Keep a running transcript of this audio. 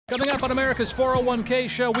Coming up on America's 401k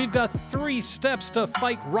show, we've got 3 steps to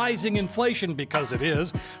fight rising inflation, because it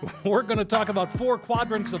is. We're going to talk about 4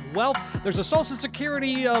 quadrants of wealth. There's a Social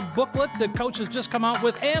Security booklet that Coach has just come out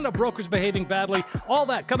with, and a broker's behaving badly. All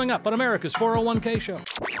that coming up on America's 401k show.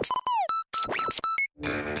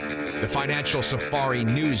 The Financial Safari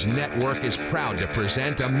News Network is proud to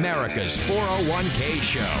present America's 401k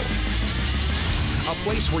show. A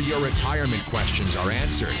place where your retirement questions are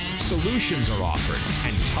answered, solutions are offered,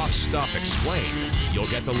 and tough stuff explained. You'll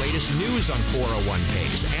get the latest news on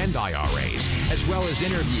 401ks and IRAs, as well as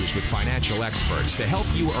interviews with financial experts to help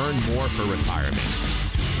you earn more for retirement.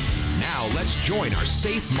 Now let's join our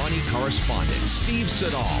Safe Money correspondent, Steve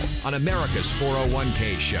Siddall, on America's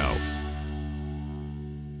 401k show.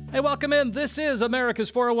 Hey, welcome in. This is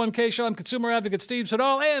America's 401k show. I'm consumer advocate Steve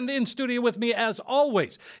Siddall, and in studio with me, as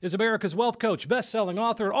always, is America's wealth coach, best-selling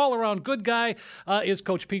author, all-around good guy, is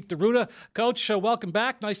Coach Pete D'Arruda. Coach, welcome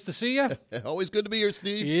back. Nice to see you. Always good to be here,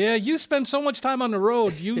 Steve. Yeah, you spend so much time on the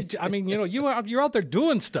road. You're out there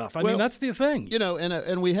doing stuff. I mean, that's the thing.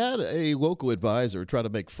 And we had a local advisor try to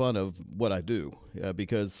make fun of what I do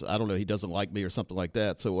because, I don't know, he doesn't like me or something like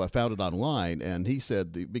that. So I found it online, and he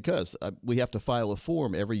said, because we have to file a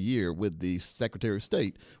form every year with the Secretary of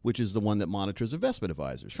State, which is the one that monitors investment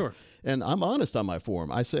advisors. Sure. And I'm honest on my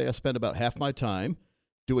form. I say I spend about half my time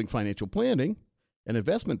doing financial planning and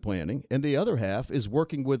investment planning, and the other half is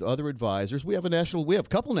working with other advisors. We have a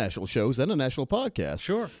couple national shows and a national podcast.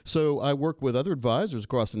 Sure. So I work with other advisors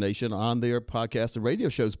across the nation on their podcast and radio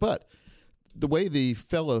shows. But the way the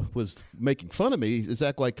fella was making fun of me is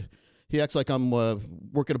he acts like I'm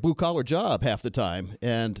working a blue-collar job half the time,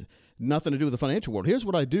 and nothing to do with the financial world. Here's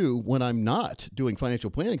what I do when I'm not doing financial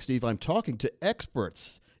planning, Steve. I'm talking to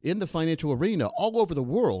experts in the financial arena all over the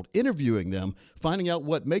world, interviewing them, finding out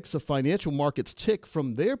what makes the financial markets tick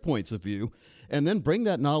from their points of view, and then bring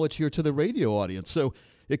that knowledge here to the radio audience. So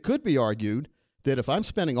it could be argued that if I'm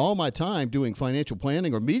spending all my time doing financial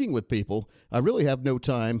planning or meeting with people, I really have no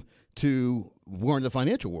time to learn the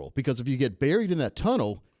financial world, because if you get buried in that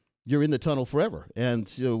tunnel, you're in the tunnel forever. And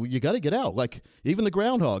so you got to get out. Like, even the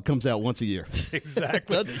groundhog comes out once a year.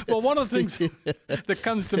 Exactly. Well, one of the things that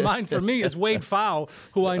comes to mind for me is Wade Pfau,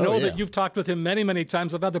 who I know that you've talked with him many, many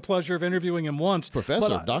times. I've had the pleasure of interviewing him once.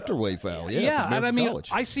 Dr. Wade Pfau. Yeah, and I mean,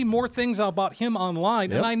 College. I see more things about him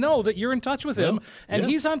online, and I know that you're in touch with him, and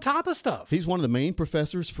he's on top of stuff. He's one of the main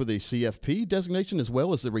professors for the CFP designation, as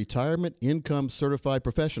well as the Retirement Income Certified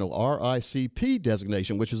Professional, RICP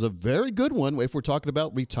designation, which is a very good one if we're talking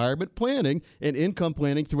about retirement planning and income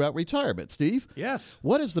planning throughout retirement. Steve? Yes.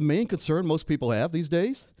 What is the main concern most people have these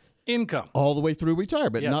days? Income. All the way through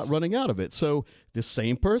retirement, yes. Not running out of it. So this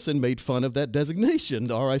same person made fun of that designation,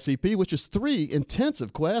 the RICP, which is 3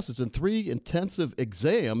 intensive classes and 3 intensive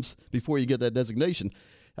exams before you get that designation.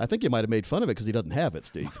 I think you might have made fun of it because he doesn't have it,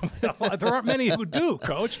 Steve. Well, there aren't many who do,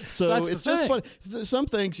 Coach. So that's it's just funny. Some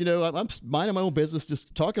things, I'm minding my own business,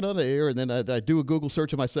 just talking on the air, and then I do a Google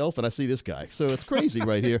search of myself, and I see this guy. So it's crazy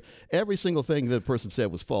right here. Every single thing that the person said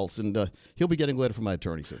was false, and he'll be getting a letter from my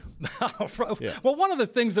attorney soon. Yeah. Well, one of the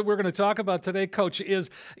things that we're going to talk about today, Coach, is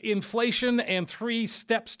inflation and 3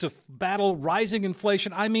 steps to battle rising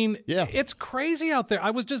inflation. I mean, It's crazy out there.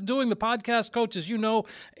 I was just doing the podcast, Coach, as you know,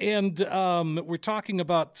 and we're talking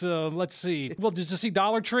about let's see. Well, did you see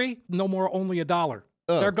Dollar Tree? No more, only $1.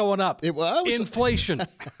 They're going up. Inflation.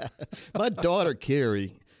 My daughter,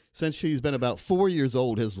 Carrie, since she's been about 4 years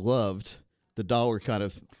old, has loved the dollar kind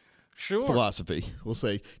of philosophy, we'll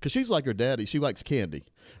say, because she's like her daddy. She likes candy.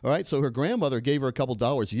 All right, so her grandmother gave her a couple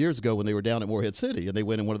dollars years ago when they were down at Morehead City, and they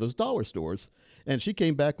went in one of those dollar stores, and she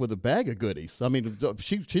came back with a bag of goodies. I mean,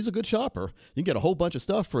 she's a good shopper. You can get a whole bunch of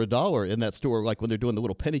stuff for $1 in that store, like when they're doing the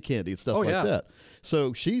little penny candy and stuff that.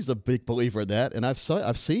 So she's a big believer in that, and I've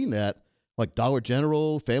seen that, like Dollar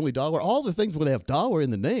General, Family Dollar, all the things where they have dollar in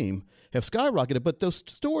the name have skyrocketed. But those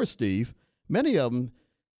stores, Steve, many of them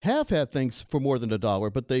have had things for more than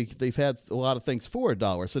 $1, but they've had a lot of things for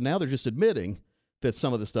 $1. So now they're just admitting that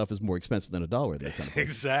some of the stuff is more expensive than $1. That kind of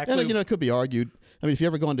exactly. And, it could be argued. I mean, if you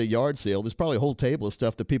ever gone to a yard sale, there's probably a whole table of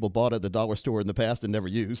stuff that people bought at the dollar store in the past and never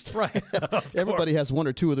used. Right. Everybody has 1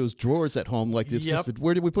 or 2 of those drawers at home. Like, it's just,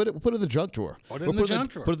 where did we put it? We'll put it in the junk drawer. Put it in the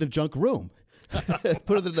junk drawer. Put it in the junk room.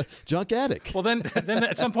 Put it in the junk attic. Well, then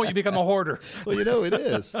at some point you become a hoarder. Well, it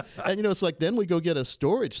is. And, it's like then we go get a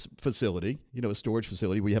storage facility, a storage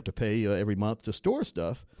facility where you have to pay every month to store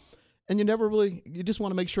stuff. And you just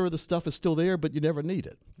want to make sure the stuff is still there, but you never need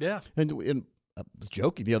it. Yeah. And I was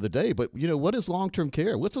joking the other day, but, what is long-term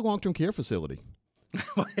care? What's a long-term care facility?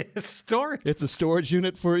 It's storage. It's a storage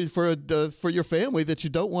unit for your family that you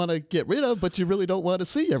don't want to get rid of, but you really don't want to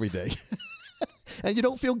see every day. and you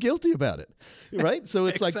don't feel guilty about it, right? So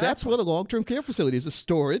it's like that's what a long-term care facility is: a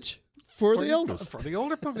storage for the elders. For the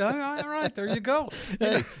older people. All right, there you go.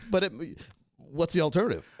 Hey, but what's the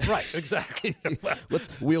alternative? Right, exactly. Let's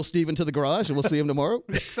wheel Steve into the garage and we'll see him tomorrow.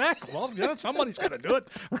 Exactly. Well, yeah, somebody's got to do it,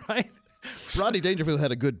 right? Rodney Dangerfield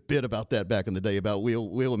had a good bit about that back in the day about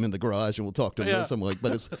wheel him in the garage and we'll talk to him or something like.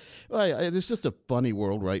 But it's just a funny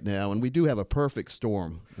world right now, and we do have a perfect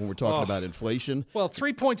storm when we're talking about inflation. Well,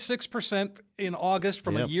 3.6% in August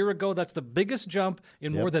from a year ago. That's the biggest jump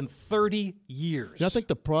in more than 30 years. And I think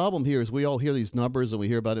the problem here is we all hear these numbers and we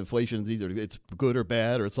hear about inflation. Either it's good or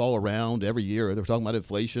bad, or it's all around every year. They're talking about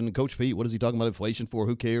inflation. Coach Pete, what is he talking about inflation for?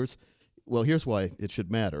 Who cares? Well, here's why it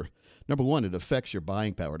should matter. Number one, it affects your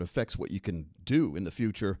buying power. It affects what you can do in the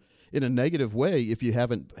future in a negative way if you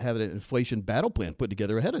haven't had an inflation battle plan put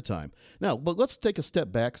together ahead of time. Now, but let's take a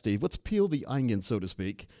step back, Steve. Let's peel the onion, so to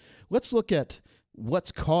speak. Let's look at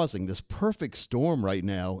what's causing this perfect storm right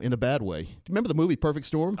now in a bad way. Do you remember the movie Perfect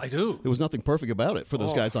Storm? I do. There was nothing perfect about it for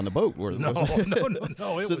those guys on the boat. No.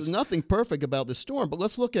 So there's nothing perfect about this storm. But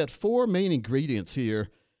let's look at four main ingredients here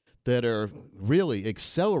that are really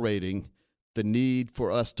accelerating the need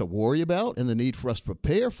for us to worry about and the need for us to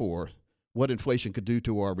prepare for what inflation could do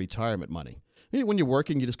to our retirement money. When you're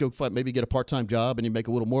working, you just go maybe get a part-time job and you make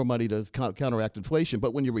a little more money to counteract inflation.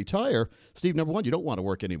 But when you retire, Steve, number one, you don't want to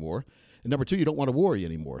work anymore. And number two, you don't want to worry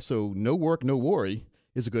anymore. So no work, no worry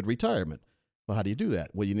is a good retirement. Well, how do you do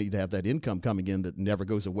that? Well, you need to have that income coming in that never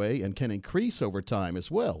goes away and can increase over time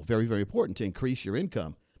as well. Very, very important to increase your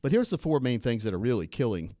income. But here's the four main things that are really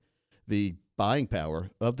killing the buying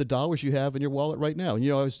power of the dollars you have in your wallet right now. And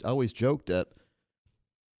I always joked that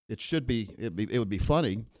it would be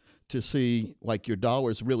funny to see like your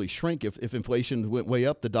dollars really shrink. If inflation went way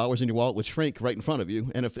up, the dollars in your wallet would shrink right in front of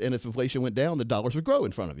you, and if inflation went down, the dollars would grow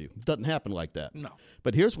in front of you. It doesn't happen like that. No.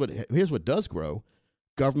 But here's what does grow: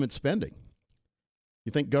 government spending.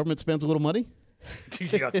 You think government spends a little money? Do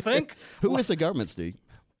you think? Who is the government, Steve?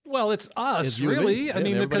 Well, it's us, really. I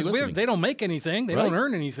mean, because they don't make anything. They don't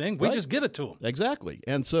earn anything. We just give it to them. Exactly.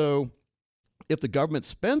 And so if the government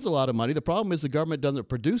spends a lot of money, the problem is the government doesn't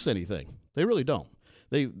produce anything. They really don't.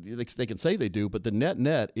 They can say they do, but the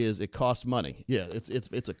net is it costs money. Yeah,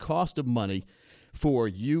 it's a cost of money for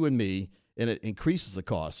you and me, and it increases the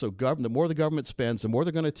cost. So the more the government spends, the more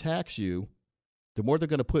they're going to tax you, the more they're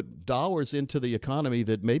going to put dollars into the economy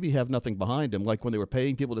that maybe have nothing behind them, like when they were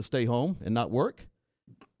paying people to stay home and not work.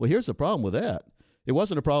 Well, here's the problem with that. It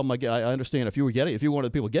wasn't a problem. I understand if you were one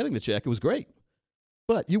of the people getting the check, it was great.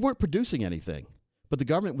 But you weren't producing anything. But the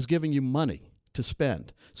government was giving you money to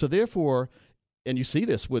spend. So therefore, and you see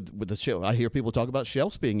this with the shell. I hear people talk about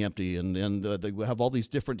shelves being empty, and they have all these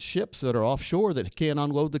different ships that are offshore that can't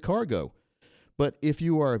unload the cargo. But if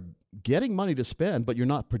you are getting money to spend, but you're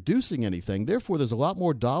not producing anything, therefore there's a lot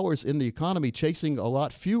more dollars in the economy chasing a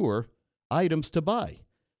lot fewer items to buy.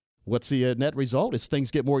 What's the net result? Is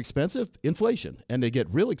things get more expensive? Inflation. And they get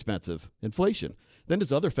real expensive. Inflation. Then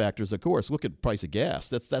there's other factors, of course. Look at the price of gas.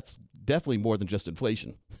 That's definitely more than just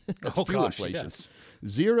inflation. That's fuel inflation. Yes.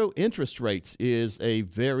 Zero interest rates is a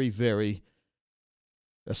very, very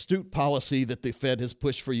astute policy that the Fed has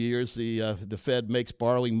pushed for years. The Fed makes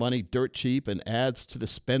borrowing money dirt cheap and adds to the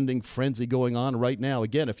spending frenzy going on right now.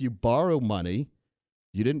 Again, if you borrow money,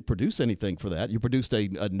 you didn't produce anything for that. You produced a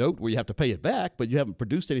note where you have to pay it back, but you haven't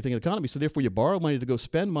produced anything in the economy. So therefore, you borrow money to go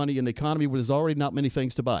spend money in the economy where there's already not many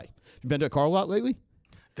things to buy. You been to a car lot lately?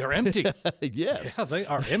 They're empty. Yes. Yeah, they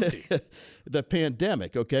are empty. The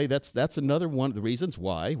pandemic, okay, that's another one of the reasons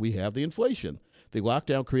why we have the inflation. The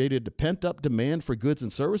lockdown created a pent-up demand for goods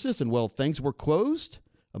and services, and while things were closed,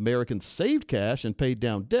 Americans saved cash and paid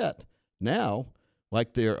down debt. Now,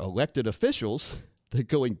 like their elected officials, they're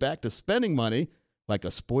going back to spending money like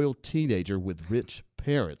a spoiled teenager with rich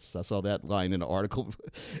parents. I saw that line in an article.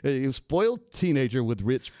 A spoiled teenager with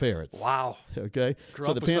rich parents. Wow. Okay.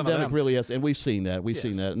 So the pandemic really has, and we've seen that. We've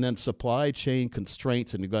seen that. And then supply chain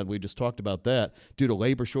constraints, and again, we just talked about that. Due to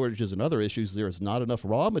labor shortages and other issues, there is not enough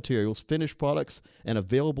raw materials, finished products, and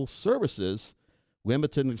available services,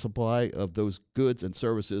 limiting the supply of those goods and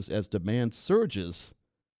services as demand surges.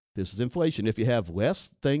 This is inflation. If you have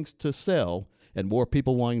less things to sell and more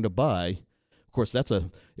people wanting to buy, of course,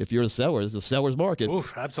 if you're a seller, it's a seller's market.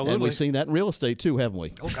 Oof, absolutely. And we've seen that in real estate too, haven't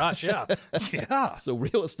we? Oh, gosh, yeah. Yeah. So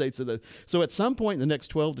real estate's so at some point in the next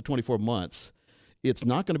 12 to 24 months, it's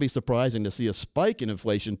not going to be surprising to see a spike in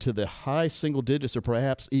inflation to the high single digits or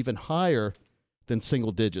perhaps even higher than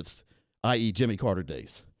single digits, i.e. Jimmy Carter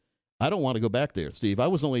days. I don't want to go back there, Steve. I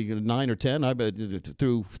was only 9 or 10. I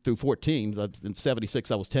through 14. In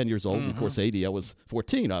 76, I was 10 years old. Mm-hmm. And of course, 80, I was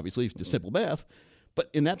 14, obviously, simple math. But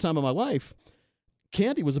in that time of my life,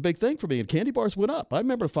 candy was a big thing for me, and candy bars went up. I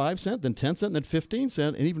remember 5 cents, then 10 cents, then 15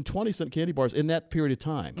 cents, and even 20-cent candy bars in that period of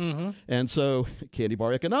time. Mm-hmm. And so candy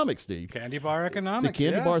bar economics, Steve. Candy bar economics, The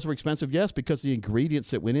candy bars were expensive, yes, because the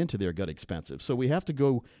ingredients that went into there got expensive. So we have to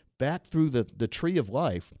go back through the tree of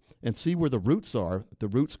life and see where the roots are, the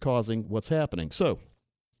roots causing what's happening. So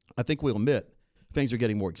I think we'll admit things are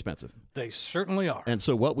getting more expensive. They certainly are. And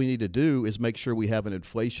so what we need to do is make sure we have an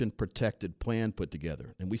inflation-protected plan put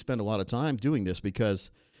together. And we spend a lot of time doing this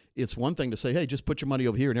because it's one thing to say, hey, just put your money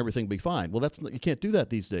over here and everything will be fine. Well, you can't do that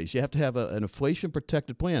these days. You have to have an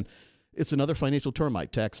inflation-protected plan. It's another financial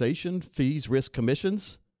termite. Taxation, fees, risk,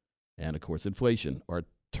 commissions, and, of course, inflation are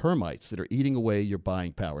termites that are eating away your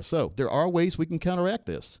buying power. So there are ways we can counteract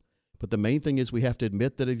this. But the main thing is we have to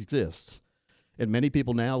admit that it exists. And many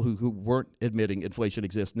people now who weren't admitting inflation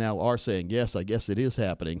exists now are saying, yes, I guess it is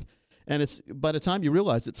happening. And it's by the time you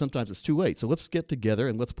realize it, sometimes it's too late. So let's get together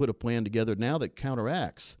and let's put a plan together now that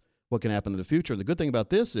counteracts what can happen in the future. And the good thing about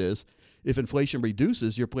this is if inflation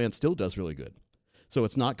reduces, your plan still does really good. So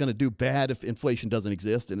it's not going to do bad if inflation doesn't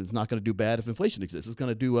exist, and it's not going to do bad if inflation exists. It's going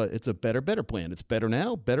to do it's a better plan. It's better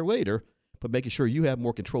now, better later, but making sure you have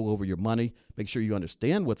more control over your money, make sure you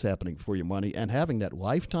understand what's happening for your money, and having that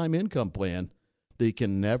lifetime income plan that you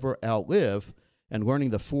can never outlive, and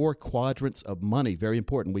learning the 4 quadrants of money. Very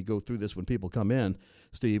important. We go through this when people come in,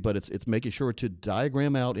 Steve, but it's making sure to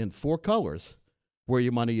diagram out in 4 colors where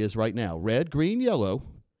your money is right now. Red, green, yellow,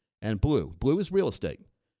 and blue. Blue is real estate.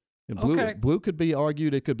 And blue could be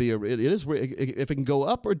argued, it could be, it is, if it can go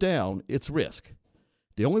up or down, it's risk.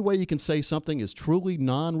 The only way you can say something is truly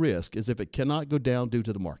non-risk is if it cannot go down due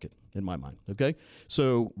to the market, in my mind, okay?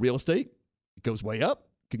 So real estate, it goes way up,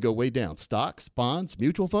 can go way down. Stocks, bonds,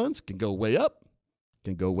 mutual funds can go way up,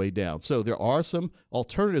 can go way down. So there are some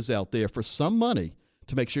alternatives out there for some money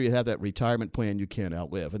to make sure you have that retirement plan you can't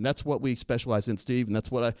outlive. And that's what we specialize in, Steve, and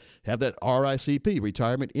that's what I have, that RICP,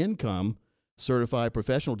 Retirement Income Certified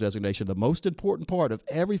Professional Designation. The most important part of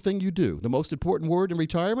everything you do, the most important word in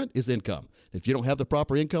retirement is income. If you don't have the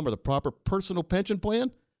proper income or the proper personal pension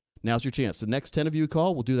plan, now's your chance. The next 10 of you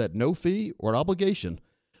call, we'll do that no fee or obligation.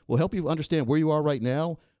 We'll help you understand where you are right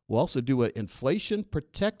now. We'll also do an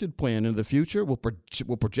inflation-protected plan into the future. We'll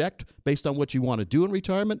project based on what you want to do in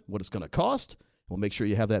retirement, what it's going to cost. We'll make sure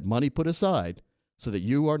you have that money put aside so that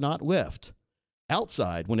you are not left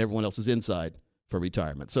outside when everyone else is inside for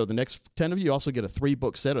retirement. So the next 10 of you also get a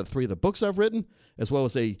 3-book set of 3 of the books I've written, as well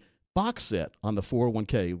as a box set on the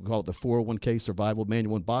 401k. We call it the 401k Survival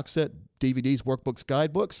Manual and Box Set, DVDs, workbooks,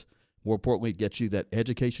 guidebooks. More importantly, it gets you that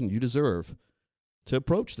education you deserve to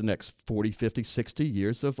approach the next 40, 50, 60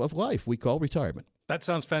 years of life we call retirement. That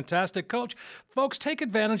sounds fantastic, Coach. Folks, take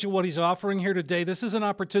advantage of what he's offering here today. This is an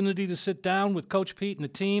opportunity to sit down with Coach Pete and the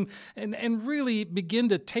team and really begin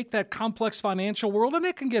to take that complex financial world, and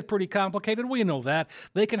it can get pretty complicated. We know that.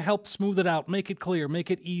 They can help smooth it out, make it clear,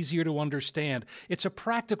 make it easier to understand. It's a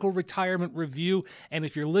practical retirement review, and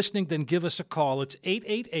if you're listening, then give us a call. It's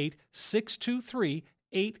 888-623-8858.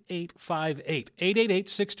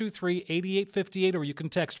 888-623-8858, or you can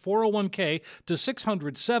text 401k to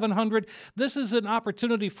 600-700. This is an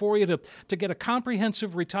opportunity for you to get a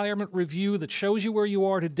comprehensive retirement review that shows you where you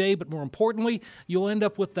are today, but more importantly, you'll end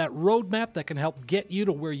up with that roadmap that can help get you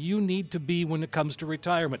to where you need to be when it comes to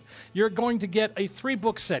retirement. You're going to get a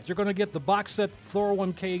 3-book set. You're going to get the box set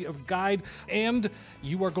 401k guide, and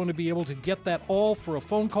you are going to be able to get that all for a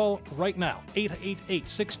phone call right now.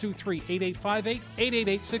 888-623-8858,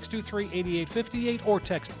 888-623-8858, or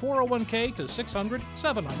text 401k to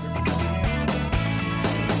 600-700.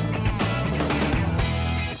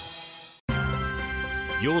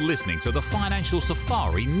 You're listening to the Financial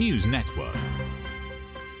Safari News Network.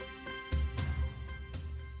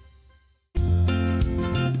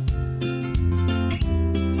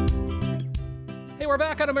 We're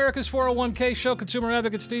back on America's 401k show. Consumer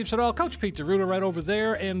advocate Steve Siddall, Coach Pete D'Arruda right over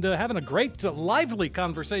there, and having a great, lively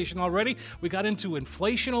conversation already. We got into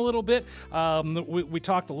inflation a little bit. We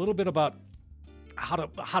talked a little bit about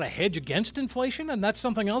how to hedge against inflation, and that's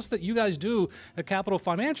something else that you guys do at Capital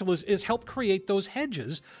Financial is help create those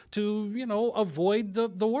hedges to, avoid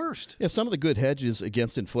the worst. Yeah, some of the good hedges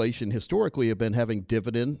against inflation historically have been having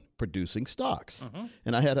dividend-producing stocks. Mm-hmm.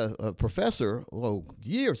 And I had a professor,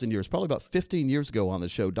 years and years, probably about 15 years ago on the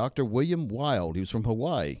show, Dr. William Wild. He was from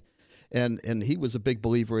Hawaii, and he was a big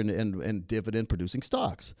believer in dividend-producing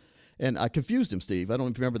stocks. And I confused him, Steve. I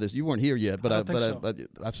don't remember this. You weren't here yet, but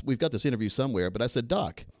we've got this interview somewhere. But I said,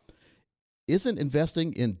 Doc, isn't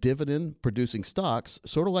investing in dividend-producing stocks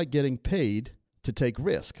sort of like getting paid to take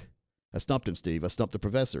risk? I stumped him, Steve. I stumped the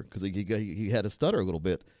professor because he had a stutter a little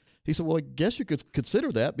bit. He said, well, I guess you could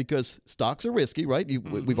consider that because stocks are risky, right?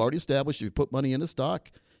 We've already established if you put money in a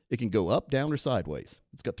stock, it can go up, down, or sideways.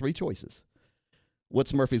 It's got 3 choices.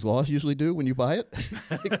 What's Murphy's Law usually do when you buy it?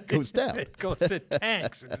 It goes down. It goes, it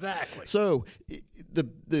tanks, exactly. So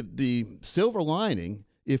the silver lining,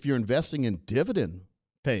 if you're investing in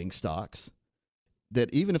dividend-paying stocks,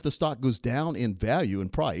 that even if the stock goes down in value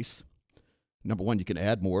and price, number one, you can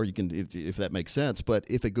add more, you can if that makes sense. But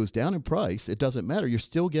if it goes down in price, it doesn't matter. You're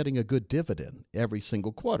still getting a good dividend every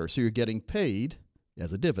single quarter. So you're getting paid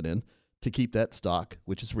as a dividend to keep that stock,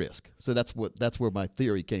 which is risk. So that's where my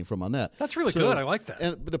theory came from on that. That's really good. I like that.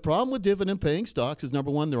 And the problem with dividend-paying stocks is,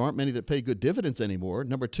 number one, there aren't many that pay good dividends anymore.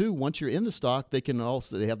 Number two, once you're in the stock, they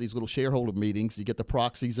have these little shareholder meetings. You get the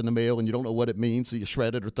proxies in the mail, and you don't know what it means, so you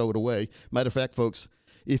shred it or throw it away. Matter of fact, folks,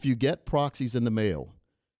 if you get proxies in the mail,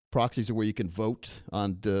 proxies are where you can vote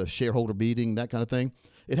on the shareholder meeting, that kind of thing.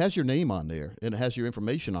 It has your name on there, and it has your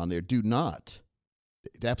information on there.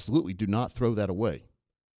 Absolutely do not throw that away.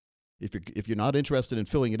 If you're not interested in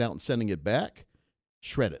filling it out and sending it back,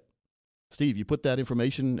 shred it. Steve, you put that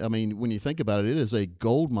information, I mean, when you think about it, it is a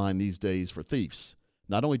gold mine these days for thieves.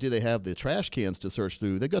 Not only do they have the trash cans to search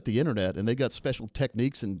through, they got the internet, and they got special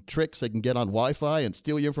techniques and tricks. They can get on Wi-Fi and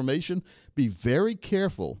steal your information. Be very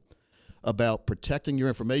careful about protecting your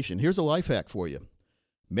information. Here's a life hack for you.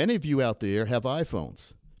 Many of you out there have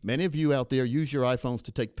iPhones. Many of you out there use your iPhones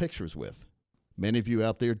to take pictures with. Many of you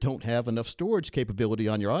out there don't have enough storage capability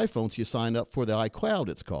on your iPhone, so you sign up for the iCloud,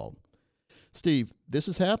 it's called. Steve, this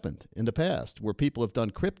has happened in the past where people have done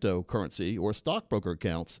cryptocurrency or stockbroker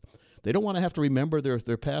accounts. They don't want to have to remember their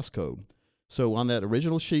passcode. So on that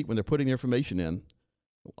original sheet, when they're putting their information in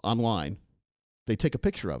online, they take a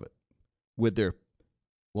picture of it with their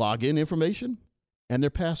login information and their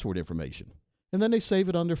password information. And then they save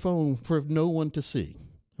it on their phone for no one to see.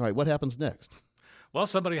 All right, what happens next? Well,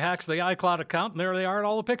 somebody hacks the iCloud account, and there they are,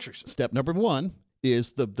 all the pictures. Step number one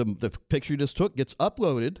is the picture you just took gets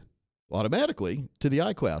uploaded automatically to the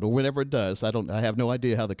iCloud, or whenever it does. I have no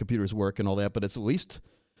idea how the computers work and all that, but it's at least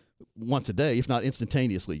once a day, if not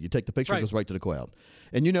instantaneously. You take the picture, it goes right to the cloud.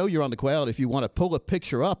 And you know you're on the cloud. If you want to pull a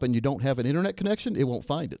picture up and you don't have an internet connection, it won't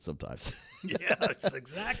find it sometimes. Yes,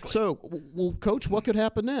 exactly. So, well, Coach, what could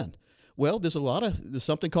happen then? Well, there's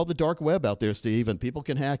something called the dark web out there, Steve, and people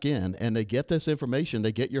can hack in, and they get this information.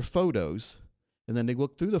 They get your photos, and then they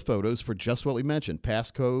look through the photos for just what we mentioned,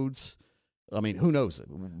 passcodes. I mean, who knows?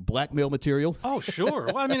 Blackmail material. Oh, sure.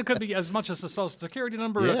 Well, I mean, it could be as much as the Social Security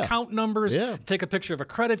number, account numbers, take a picture of a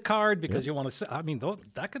credit card because you want to – I mean,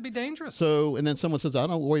 that could be dangerous. So, and then someone says, I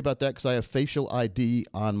don't worry about that because I have facial ID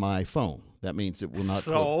on my phone. That means it will not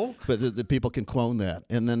clone. But the people can clone that.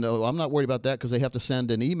 And then, I'm not worried about that because they have to send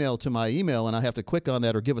an email to my email, and I have to click on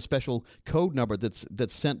that or give a special code number that's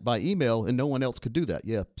sent by email, and no one else could do that.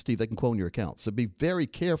 Yeah, Steve, they can clone your account. So be very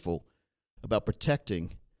careful about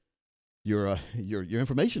protecting your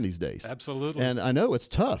information these days. Absolutely. And I know it's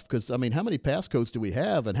tough because, I mean, how many passcodes do we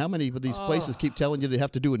have, and how many of these places keep telling you they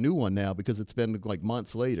have to do a new one now because it's been like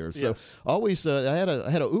months later. So always, I had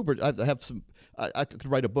a Uber. I could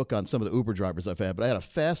write a book on some of the Uber drivers I've had, but I had a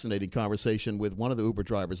fascinating conversation with one of the Uber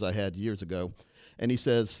drivers I had years ago, and he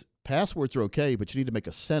says passwords are okay, but you need to make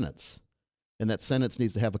a sentence, and that sentence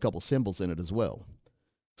needs to have a couple symbols in it as well.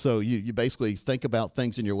 So you basically think about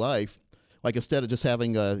things in your life. Like instead of just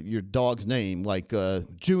having your dog's name, like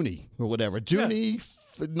Junie or whatever, Junie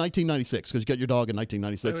 1996, because you got your dog in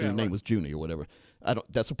 1996 and your name was Junie or whatever.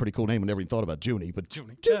 That's a pretty cool name. I never even thought about Junie, but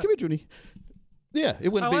Junie. Come here, Junie. Yeah, it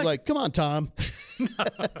wouldn't be like, come on, Tom.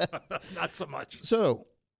 Not so much. So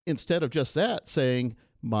instead of just that, saying,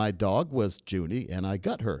 my dog was Junie, and I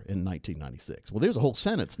got her in 1996. Well, there's a whole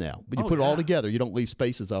sentence now, but you put it all together. You don't leave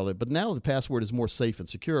spaces out there. But now the password is more safe and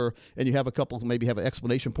secure, and you have a couple, maybe have an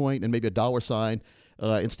exclamation point and maybe a dollar sign.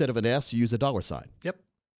 Instead of an S, you use a dollar sign. Yep.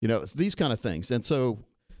 You know, it's these kind of things. And so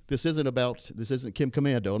this isn't Kim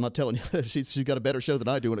Commando. I'm not telling you she's got a better show than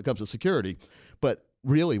I do when it comes to security. But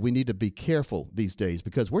really, we need to be careful these days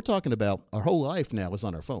because we're talking about our whole life now is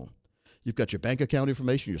on our phone. You've got your bank account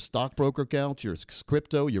information, your stockbroker account, your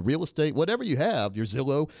crypto, your real estate, whatever you have, your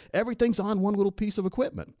Zillow, everything's on one little piece of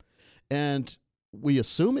equipment. And we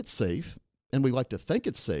assume it's safe, and we like to think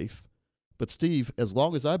it's safe. But, Steve, as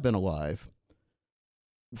long as I've been alive,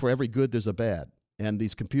 for every good, there's a bad. And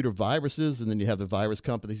these computer viruses, and then you have the virus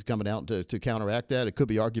companies coming out to counteract that. It could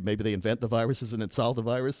be argued maybe they invent the viruses and then solve the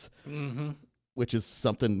virus, which is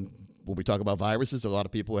something. When we talk about viruses, a lot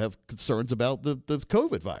of people have concerns about the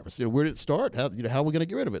COVID virus. You know, where did it start? How are we going to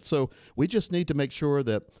get rid of it? So we just need to make sure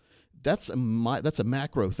that that's a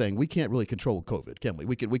macro thing. We can't really control COVID, can we?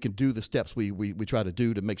 We can do the steps we try to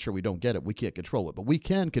do to make sure we don't get it. We can't control it, but we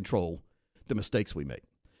can control the mistakes we make.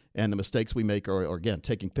 And the mistakes we make are again,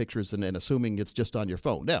 taking pictures and assuming it's just on your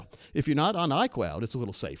phone. Now, if you're not on iCloud, it's a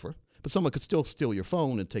little safer, but someone could still steal your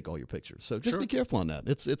phone and take all your pictures. So just be careful on that.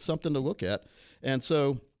 It's something to look at. And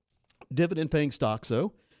so dividend-paying stocks,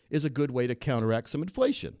 though, is a good way to counteract some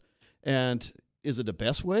inflation. And is it the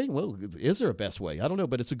best way? Well, is there a best way? I don't know,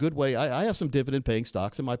 but it's a good way. I have some dividend-paying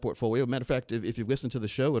stocks in my portfolio. Matter of fact, if you've listened to the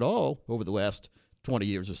show at all over the last 20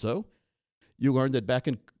 years or so, you learned that back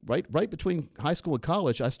in right between high school and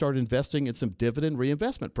college, I started investing in some dividend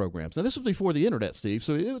reinvestment programs. Now, this was before the internet, Steve,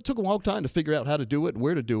 so it took a long time to figure out how to do it and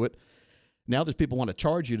where to do it. Now that people want to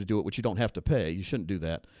charge you to do it, which you don't have to pay, you shouldn't do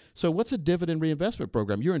that. So what's a dividend reinvestment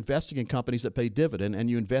program? You're investing in companies that pay dividend, and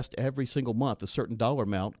you invest every single month a certain dollar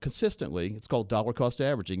amount consistently. It's called dollar cost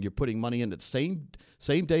averaging. You're putting money in at the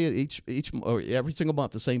same day each or every single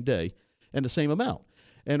month, the same day, and the same amount.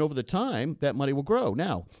 And over the time, that money will grow.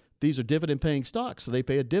 Now, these are dividend-paying stocks, so they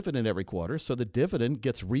pay a dividend every quarter. So the dividend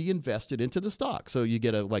gets reinvested into the stock. So you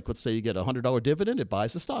get let's say you get a $100 dividend, it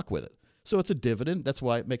buys the stock with it. So it's a dividend. That's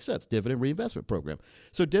why it makes sense. Dividend reinvestment program.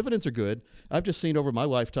 So dividends are good. I've just seen over my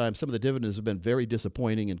lifetime some of the dividends have been very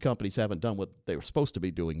disappointing, and companies haven't done what they were supposed to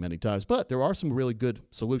be doing many times. But there are some really good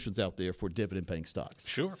solutions out there for dividend-paying stocks.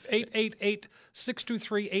 Sure.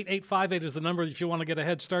 888-623-8858 is the number if you want to get a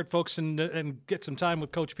head start, folks, and get some time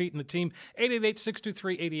with Coach Pete and the team.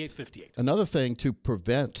 888-623-8858. Another thing to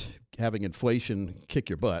prevent having inflation kick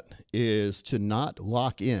your butt is to not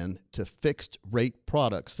lock in to fixed rate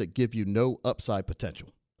products that give you no upside potential.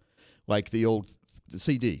 Like the old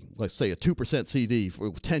CD, let's say a 2% CD for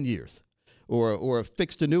 10 years, or a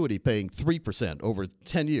fixed annuity paying 3% over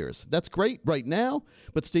 10 years. That's great right now,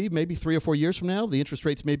 but Steve, maybe 3 or 4 years from now, the interest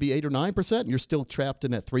rates may be 8 or 9%, and you're still trapped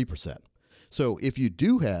in that 3%. So if you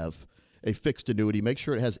do have a fixed annuity, make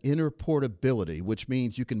sure it has interportability, which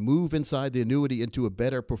means you can move inside the annuity into a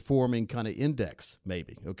better performing kind of index,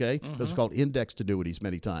 maybe, okay? Those are called indexed annuities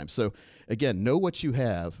many times. So, again, know what you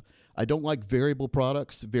have. I don't like variable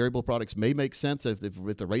products. Variable products may make sense if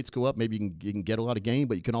the rates go up. Maybe you can get a lot of gain,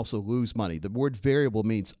 but you can also lose money. The word variable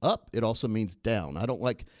means up. It also means down. I don't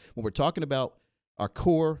like, when we're talking about our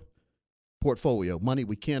core portfolio, money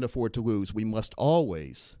we can't afford to lose, we must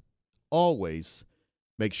always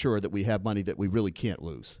make sure that we have money that we really can't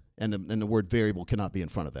lose. And the word variable cannot be in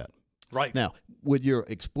front of that. Right. Now, with your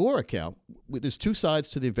Explorer account, there's two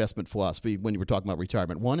sides to the investment philosophy when you were talking about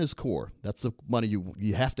retirement. One is core. That's the money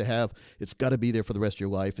you have to have. It's got to be there for the rest of your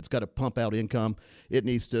life. It's got to pump out income. It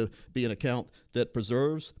needs to be an account that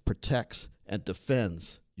preserves, protects, and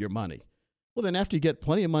defends your money. Well, then after you get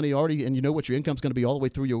plenty of money already and you know what your income's going to be all the way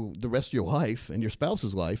through the rest of your life and your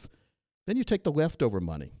spouse's life, then you take the leftover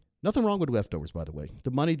money. Nothing wrong with leftovers, by the way.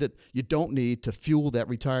 The money that you don't need to fuel that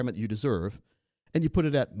retirement you deserve, and you put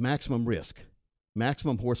it at maximum risk,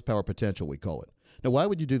 maximum horsepower potential, we call it. Now, why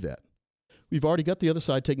would you do that? We've already got the other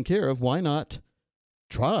side taken care of. Why not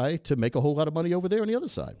try to make a whole lot of money over there on the other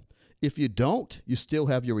side? If you don't, you still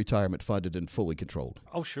have your retirement funded and fully controlled.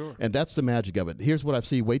 Oh, sure. And that's the magic of it. Here's what I've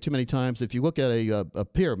seen way too many times. If you look at a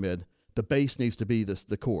pyramid, the base needs to be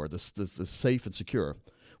the core, the safe and secure.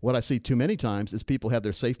 What I see too many times is people have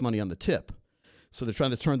their safe money on the tip. So they're trying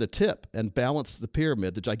to turn the tip and balance the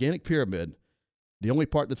pyramid, the gigantic pyramid. The only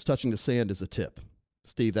part that's touching the sand is the tip.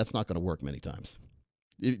 Steve, that's not going to work many times.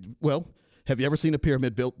 Well, have you ever seen a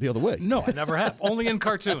pyramid built the other way? No, I never have. Only in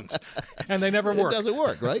cartoons. And they never work. It doesn't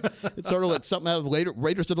work, right? It's sort of like something out of the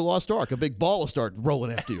Raiders of the Lost Ark. A big ball will start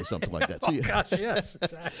rolling after you or something like that. So gosh, yes,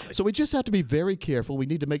 exactly. So we just have to be very careful. We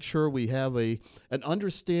need to make sure we have an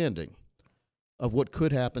understanding of what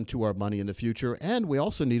could happen to our money in the future. And we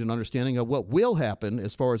also need an understanding of what will happen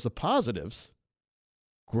as far as the positives: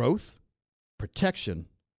 growth, protection,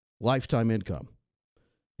 lifetime income.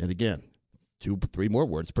 And again, 2-3 more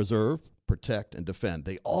words: preserve, protect, and defend.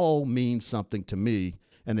 They all mean something to me,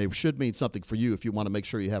 and they should mean something for you if you want to make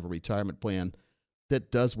sure you have a retirement plan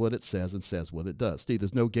that does what it says and says what it does. Steve,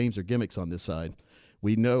 there's no games or gimmicks on this side.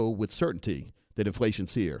 We know with certainty that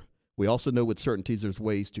inflation's here. We also know with certainty there's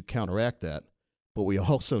ways to counteract that. But we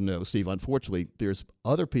also know, Steve, unfortunately, there's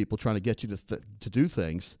other people trying to get you to do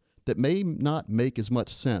things that may not make as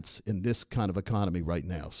much sense in this kind of economy right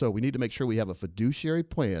now. So we need to make sure we have a fiduciary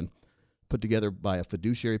plan put together by a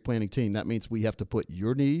fiduciary planning team. That means we have to put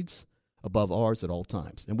your needs above ours at all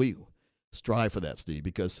times. And we strive for that, Steve,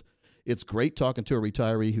 because It's great talking to a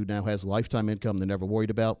retiree who now has lifetime income they're never worried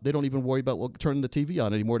about. They don't even worry about turning the TV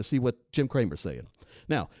on anymore to see what Jim Cramer's saying.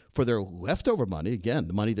 Now, for their leftover money, again,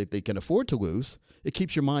 the money that they can afford to lose, it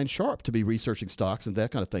keeps your mind sharp to be researching stocks and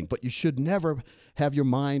that kind of thing. But you should never have your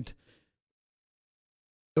mind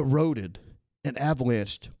eroded and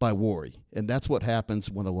avalanched by worry. And that's what happens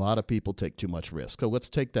when a lot of people take too much risk. So let's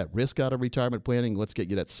take that risk out of retirement planning. Let's get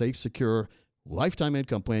you that safe, secure, lifetime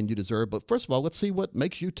income plan you deserve. But first of all, let's see what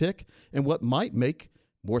makes you tick and what might make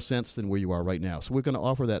more sense than where you are right now. So we're going to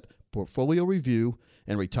offer that portfolio review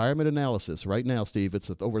and retirement analysis right now, Steve.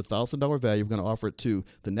 It's over $1,000 value. We're going to offer it to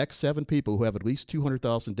the next 7 people who have at least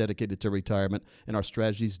 $200,000 dedicated to retirement, and our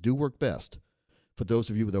strategies do work best for those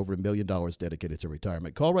of you with over $1 million dedicated to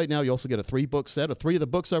retirement. Call right now. You also get a 3-book set of 3 of the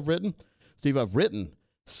books I've written. Steve, I've written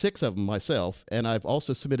 6 of them myself, and I've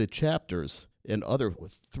also submitted chapters in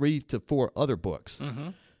 3 to 4 other books. Mm-hmm.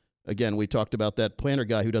 Again, we talked about that planner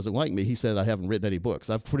guy who doesn't like me. He said I haven't written any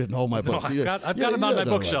books. I've written all my books. I've got them on my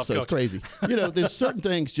bookshelf, so Coach. It's crazy. There's certain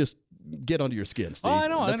things just get under your skin, Steve. Oh, I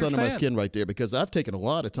know. That's under my skin right there because I've taken a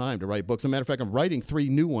lot of time to write books. As a matter of fact, I'm writing 3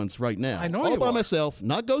 new ones right now. I know all you by are. myself,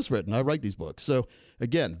 not ghostwritten. I write these books. So,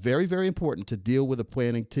 again, very, very important to deal with a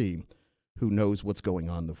planning team who knows what's going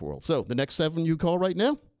on in the world. So, the next 7 you call right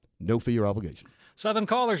now, no fee or obligation. 7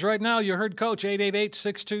 callers right now. You heard Coach,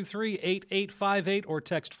 888-623-8858 or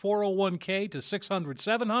text 401k to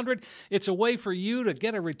 600-700. It's a way for you to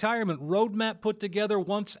get a retirement roadmap put together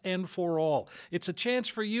once and for all. It's a chance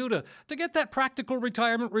for you to get that practical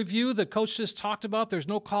retirement review that Coach just talked about. There's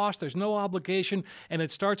no cost, there's no obligation, and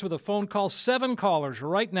it starts with a phone call. 7 callers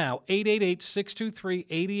right now,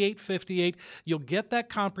 888-623-8858. You'll get that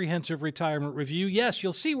comprehensive retirement review. Yes,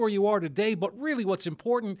 you'll see where you are today, but really what's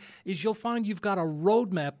important is you'll find you've got a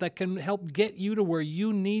roadmap that can help get you to where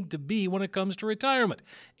you need to be when it comes to retirement.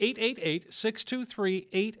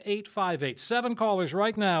 888-623-8858. 7 callers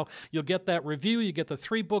right now. You'll get that review. You get the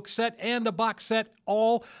 3-book set and a box set,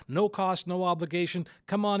 all no cost, no obligation.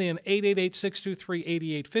 Come on in,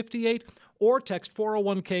 888-623-8858 or text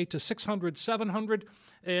 401k to 600-700.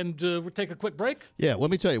 And we'll take a quick break. Yeah,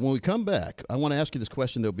 let me tell you, when we come back, I want to ask you this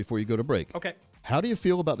question, though, before you go to break. Okay. How do you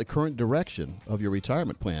feel about the current direction of your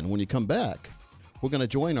retirement plan? When you come back, we're going to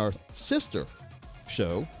join our sister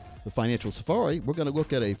show, the Financial Safari. We're going to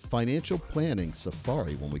look at a financial planning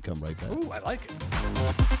safari when we come right back. Ooh, I like it.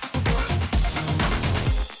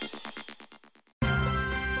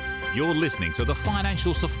 You're listening to the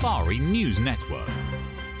Financial Safari News Network.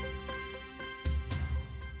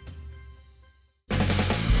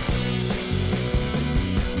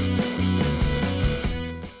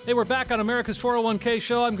 Hey, we're back on America's 401k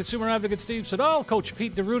show. I'm consumer advocate Steve Siddall. Coach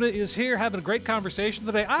Pete D'Arruda is here having a great conversation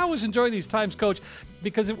today. I always enjoy these times, Coach,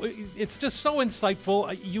 because it's just so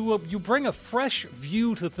insightful. You bring a fresh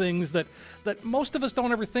view to things that most of us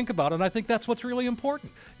don't ever think about, and I think that's what's really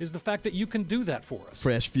important, is the fact that you can do that for us.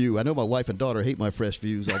 Fresh view. I know my wife and daughter hate my fresh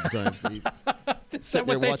views all the time, Steve. Sitting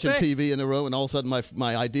there watching TV in the row, and all of a sudden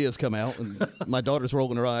my ideas come out, and my daughter's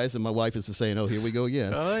rolling her eyes, and my wife is saying, "Oh, here we go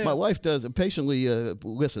again." Oh, yeah. My wife does patiently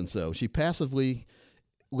listen, so she passively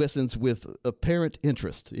listens with apparent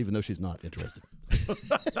interest, even though she's not interested.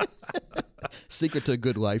 Secret to a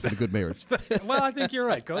good life and a good marriage. Well, I think you're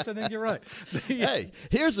right, Coach. I think you're right. Hey,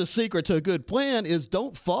 here's the secret to a good plan is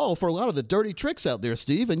don't fall for a lot of the dirty tricks out there,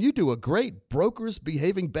 Steve, and you do a great Brokers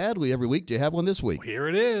Behaving Badly every week. Do you have one this week? Here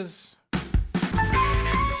it is.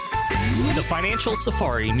 The Financial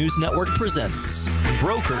Safari News Network presents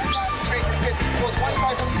Brokers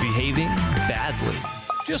Behaving Badly.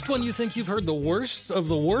 Just when you think you've heard the worst of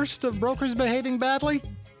brokers behaving badly,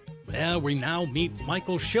 well, we now meet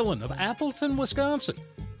Michael Schillen of Appleton, Wisconsin.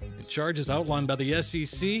 In charges outlined by the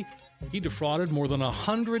SEC, he defrauded more than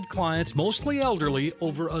 100 clients, mostly elderly,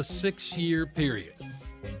 over a 6-year period.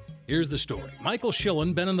 Here's the story. Michael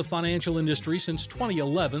Schillen, been in the financial industry since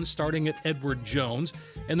 2011, starting at Edward Jones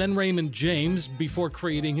and then Raymond James before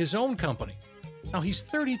creating his own company. Now, he's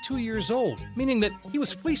 32 years old, meaning that he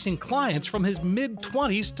was fleecing clients from his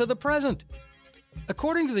mid-20s to the present.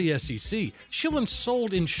 According to the SEC, Schillen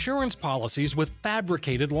sold insurance policies with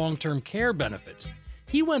fabricated long-term care benefits.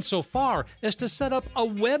 He went so far as to set up a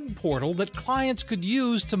web portal that clients could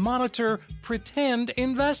use to monitor pretend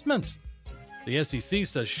investments. The SEC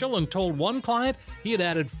says Schillen told one client he had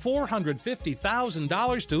added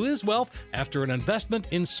 $450,000 to his wealth after an investment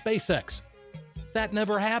in SpaceX. That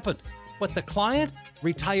never happened, but the client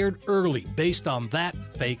retired early based on that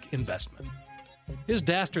fake investment. His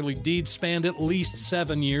dastardly deeds spanned at least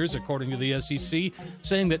 7 years, according to the SEC,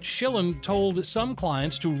 saying that Schillen told some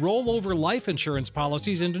clients to roll over life insurance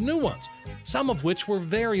policies into new ones, some of which were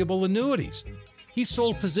variable annuities. He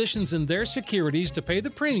sold positions in their securities to pay the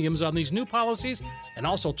premiums on these new policies and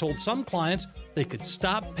also told some clients they could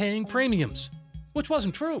stop paying premiums, which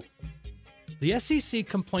wasn't true. The SEC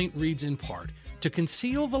complaint reads in part, to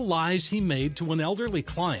conceal the lies he made to an elderly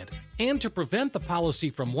client and to prevent the policy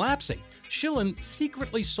from lapsing, Schillen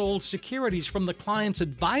secretly sold securities from the client's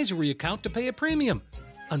advisory account to pay a premium.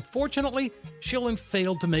 Unfortunately, Schillen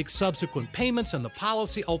failed to make subsequent payments and the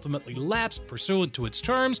policy ultimately lapsed pursuant to its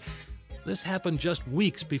terms. This happened just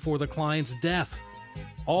weeks before the client's death.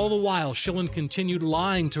 All the while, Schillen continued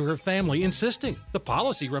lying to her family, insisting the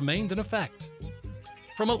policy remained in effect.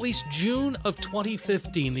 From at least June of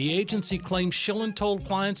 2015, the agency claimed Schillen told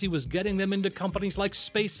clients he was getting them into companies like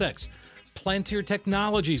SpaceX, Plantier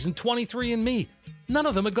Technologies, and 23andMe. None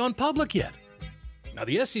of them had gone public yet. Now,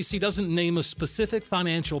 the SEC doesn't name a specific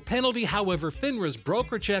financial penalty. However, FINRA's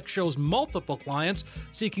broker check shows multiple clients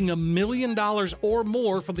seeking $1 million or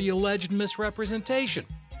more for the alleged misrepresentation.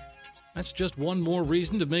 That's just one more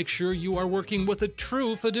reason to make sure you are working with a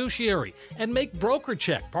true fiduciary and make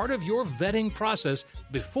BrokerCheck part of your vetting process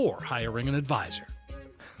before hiring an advisor.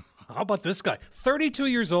 How about this guy? 32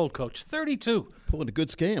 years old, Coach. 32. Pulling the good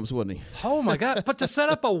scams, wasn't he? Oh, my God. But to set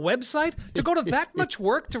up a website? To go to that much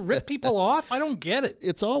work to rip people off? I don't get it.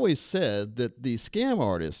 It's always said that the scam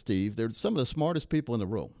artists, Steve, they're some of the smartest people in the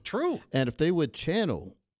room. True. And if they would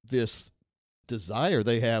channel this desire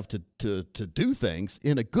they have to do things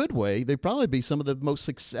in a good way, they'd probably be some of the most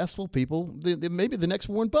successful people, maybe the next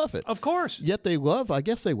Warren Buffett. Of course. Yet they love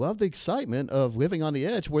the excitement of living on the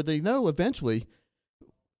edge where they know eventually,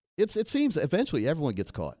 it seems eventually everyone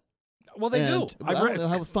gets caught. Well, they do. I don't know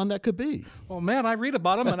how fun that could be. Well, man, I read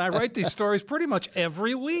about them, and I write these stories pretty much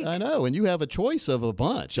every week. I know, and you have a choice of a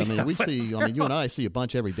bunch. I mean, you and I see a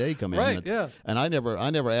bunch every day come in. Right, yeah. And I never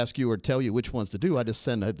ask you or tell you which ones to do. I just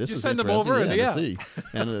send this you is send interesting them over to see.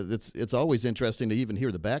 And it's always interesting to even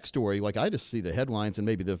hear the backstory. Like I just see the headlines and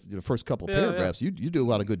maybe the first couple paragraphs. Yeah. You do a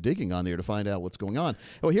lot of good digging on there to find out what's going on.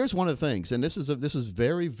 Well, here's one of the things, and this is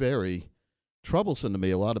very, very troublesome to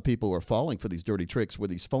me. A lot of people are falling for these dirty tricks where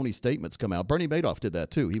these phony statements come out. Bernie Madoff did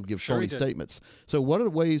that too. He would give phony statements. So what are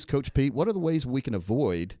the ways, Coach Pete, what are the ways we can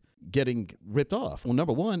avoid getting ripped off? Well,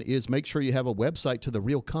 number one is make sure you have a website to the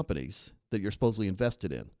real companies that you're supposedly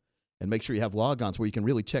invested in. And make sure you have logons where you can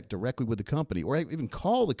really check directly with the company or even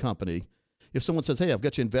call the company. If someone says, hey, I've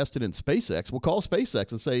got you invested in SpaceX, we'll call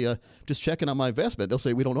SpaceX and say, just checking on my investment. They'll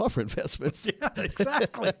say, we don't offer investments. Yeah,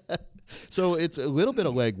 exactly. So it's a little bit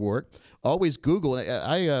of legwork. Always Google.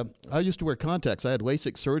 I used to wear contacts. I had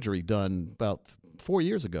LASIK surgery done about 4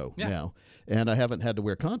 years ago now, and I haven't had to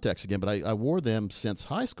wear contacts again, but I wore them since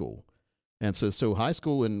high school. And so high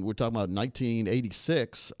school, and we're talking about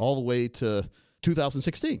 1986 all the way to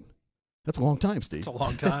 2016. That's a long time, Steve. It's a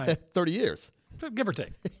long time. 30 years. Give or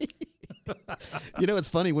take. You know, it's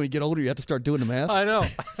funny when you get older, you have to start doing the math. I know.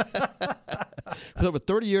 For over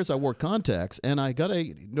 30 years, I wore contacts, and I got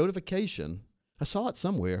a notification. I saw it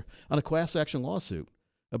somewhere on a class action lawsuit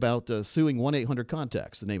about suing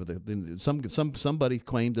 1-800-CONTACTS. The name of somebody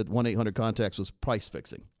claimed that 1-800-CONTACTS was price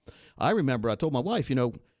fixing. I remember I told my wife, you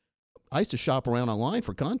know, I used to shop around online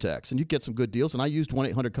for contacts, and you get some good deals. And I used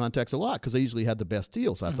 1-800-CONTACTS a lot because they usually had the best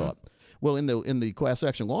deals. I thought. Well, in the class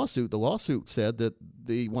action lawsuit, the lawsuit said that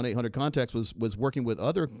the 1-800-CONTACTS was working with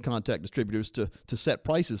other contact distributors to set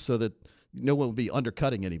prices so that no one would be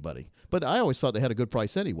undercutting anybody. But I always thought they had a good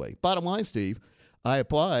price anyway. Bottom line, Steve, I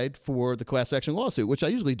applied for the class action lawsuit, which I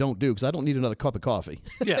usually don't do because I don't need another cup of coffee.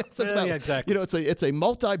 Yeah, exactly. You know, it's a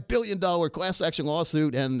multi-billion-dollar class action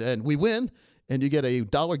lawsuit, and we win. And you get a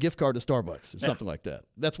 $1 gift card to Starbucks or something like that.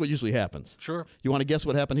 That's what usually happens. Sure. You want to guess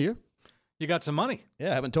what happened here? You got some money.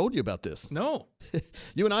 Yeah, I haven't told you about this. No.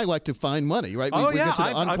 You and I like to find money, right? We get to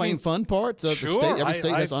the unclaimed fund part. Sure. Every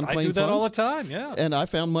state has unclaimed funds. I do that all the time, yeah. And I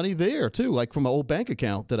found money there, too, like from an old bank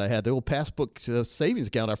account that I had, the old passbook savings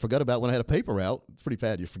account I forgot about when I had a paper route. It's pretty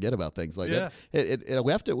bad. You forget about things like that. I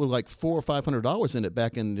left it with like $400 or $500 in it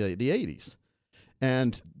back in the 80s.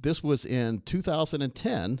 And this was in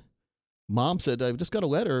 2010. Mom said, I just got a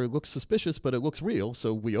letter. It looks suspicious, but it looks real.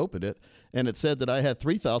 So we opened it, and it said that I had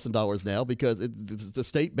 $3,000 now because the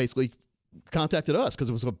state basically contacted us because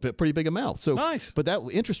it was a pretty big amount. So nice. But that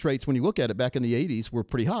interest rates, when you look at it back in the 80s, were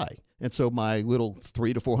pretty high. And so my little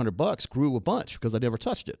 $300 to $400 grew a bunch because I never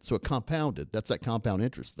touched it. So it compounded. That's that compound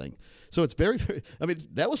interest thing. So it's very, very, I mean,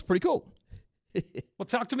 that was pretty cool. Well,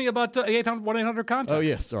 talk to me about 1-800-CONTACTS. Oh,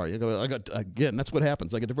 yeah. Sorry. Again, that's what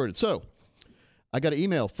happens. I get diverted. So I got an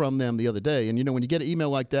email from them the other day, and you know when you get an email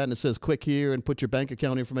like that and it says click here and put your bank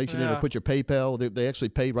account information in or put your PayPal, they actually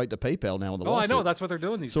pay right to PayPal now in the lawsuit. I know. That's what they're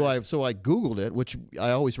doing these days. So I Googled it, which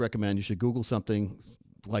I always recommend. You should Google something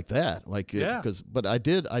like that. But I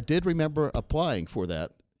did remember applying for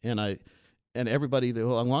that, and everybody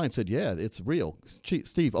online said, yeah, it's real.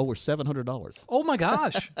 Steve, over $700. Oh, my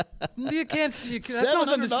gosh. You can't that's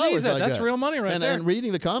nothing to sneeze at. That's real money there. And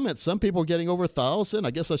reading the comments, some people are getting over $1,000.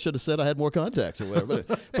 I guess I should have said I had more contacts or whatever.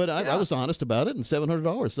 But I was honest about it, and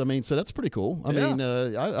 $700. I mean, so that's pretty cool. I mean,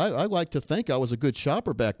 I like to think I was a good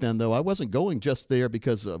shopper back then, though. I wasn't going just there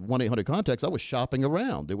because of 1-800-CONTACTS. I was shopping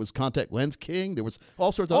around. There was Contact Lens King. There was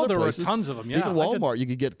all sorts of other places. There were tons of them, yeah. Even Walmart you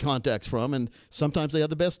could get contacts from, and sometimes they had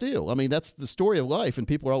the best deal. I mean, that's the story of life, and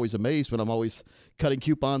people are always amazed when I'm always cutting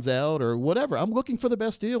coupons out or whatever. I'm looking for the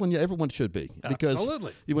best deal, and everyone should be. Because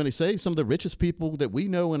Absolutely. When they say some of the richest people that we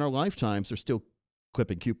know in our lifetimes are still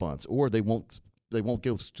clipping coupons, or they won't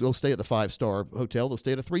go stay at the 5-star hotel. They'll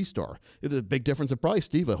stay at a 3-star. There's a big difference in price,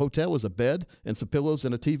 Steve. A hotel is a bed and some pillows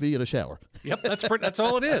and a TV and a shower. Yep, that's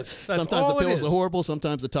all it is. Sometimes the pillows are horrible.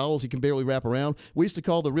 Sometimes the towels you can barely wrap around. We used to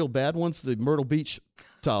call the real bad ones the Myrtle Beach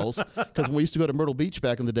towels, because when we used to go to Myrtle Beach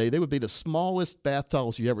back in the day, they would be the smallest bath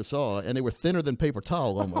towels you ever saw, and they were thinner than paper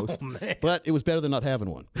towel almost. Oh, but it was better than not having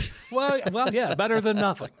one. well, yeah, better than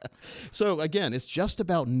nothing. So again, it's just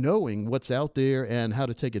about knowing what's out there and how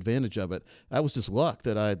to take advantage of it. That was just luck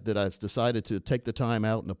that I decided to take the time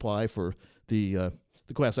out and apply for the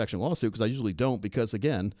class action lawsuit, because I usually don't, because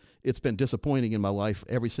again, it's been disappointing in my life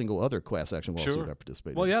every single other class action lawsuit I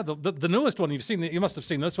participated in. Well, yeah, the newest one you must have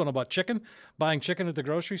seen this one about buying chicken at the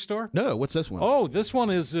grocery store. No, what's this one? Oh, this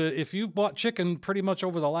one is if you bought chicken pretty much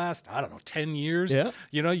over the last, 10 years,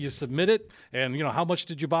 you submit it, and how much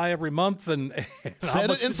did you buy every month, and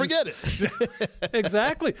set it and forget it.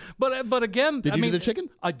 Exactly. But again, did you do the chicken?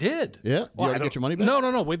 I did. Yeah. You already get your money back?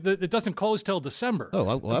 No. It doesn't close till December.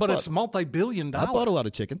 Oh, but it's multi-billion-dollar. I bought a lot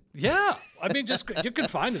of chicken. Yeah. I mean, you can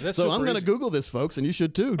find it. That's so I'm going to Google this, folks, and you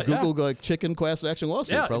should too. Google chicken class action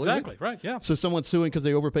lawsuit. Yeah, probably, exactly. Right. Yeah. So someone's suing because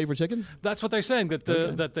they overpaid for chicken? That's what they're saying.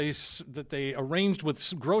 That they arranged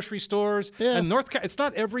with grocery stores. Yeah. And it's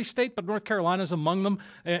not every state, but North Carolina's among them.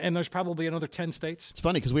 And there's probably another 10 states. It's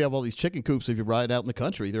funny because we have all these chicken coops. If you ride out in the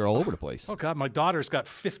country, they're all over the place. Oh God, my daughter's got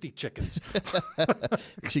 50 chickens.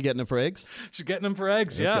 Is she getting them for eggs? She's getting them for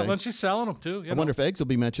eggs. Okay. Yeah. Well, she's selling them too. I wonder if eggs will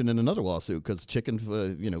be mentioned in another lawsuit, because chicken.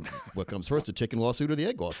 What comes first, the chicken lawsuit or the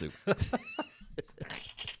egg lawsuit?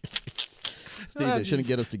 Steve, they shouldn't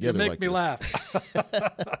get us together like this. You make me laugh.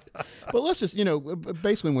 But let's just,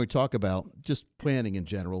 basically when we talk about just planning in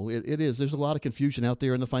general, there's a lot of confusion out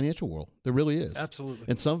there in the financial world. There really is. Absolutely.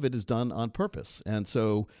 And some of it is done on purpose. And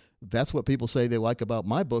so that's what people say they like about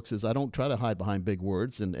my books, is I don't try to hide behind big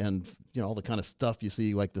words and all the kind of stuff you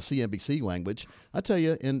see, like the CNBC language. I tell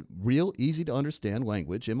you in real easy to understand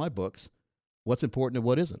language in my books what's important and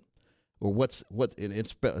what isn't. Or as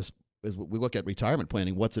we look at retirement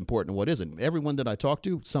planning, what's important and what isn't. Everyone that I talk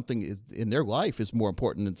to, something is in their life is more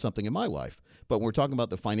important than something in my life. But when we're talking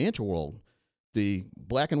about the financial world, the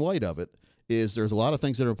black and white of it is there's a lot of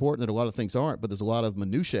things that are important and a lot of things aren't, but there's a lot of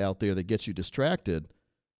minutia out there that gets you distracted,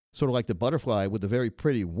 sort of like the butterfly with the very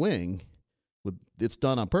pretty wing. It's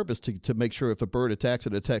done on purpose to make sure if a bird attacks,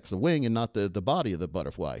 it attacks the wing and not the body of the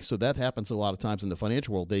butterfly. So that happens a lot of times in the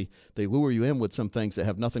financial world. They lure you in with some things that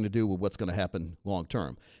have nothing to do with what's going to happen long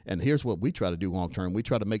term. And here's what we try to do long term. We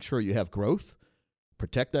try to make sure you have growth,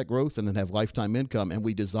 protect that growth, and then have lifetime income. And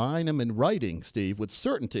we design them in writing, Steve, with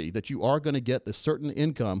certainty that you are going to get the certain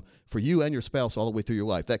income for you and your spouse all the way through your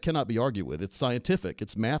life. That cannot be argued with. It's scientific.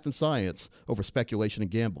 It's math and science over speculation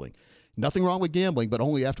and gambling. Nothing wrong with gambling, but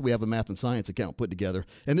only after we have a math and science account put together.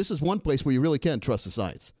 And this is one place where you really can trust the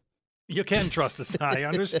science. You can trust the science. I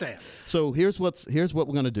understand. So here's what we're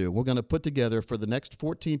going to do. We're going to put together for the next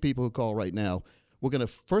 14 people who call right now.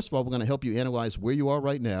 First of all, we're going to help you analyze where you are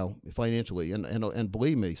right now financially. And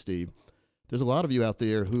believe me, Steve, there's a lot of you out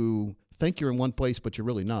there who think you're in one place, but you're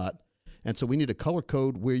really not. And so we need to color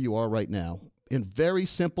code where you are right now in very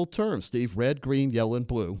simple terms, Steve, red, green, yellow, and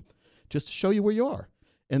blue, just to show you where you are.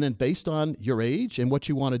 And then based on your age and what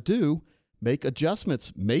you want to do, make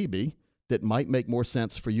adjustments maybe that might make more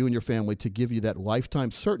sense for you and your family to give you that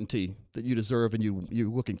lifetime certainty that you deserve and you're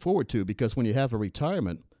looking forward to. Because when you have a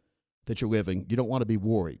retirement that you're living, you don't want to be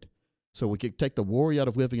worried. So we can take the worry out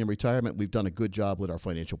of living in retirement. We've done a good job with our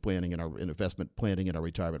financial planning and our investment planning and our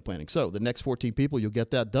retirement planning. So the next 14 people, you'll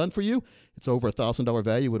get that done for you. It's over $1,000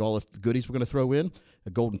 value with all the goodies we're going to throw in, a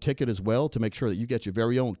golden ticket as well to make sure that you get your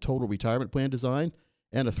very own total retirement plan design,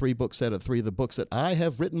 and a 3-book set of 3 of the books that I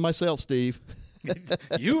have written myself, Steve.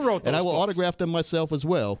 You wrote those and I will books. autograph them myself as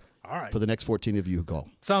well. for the next 14 of you who call.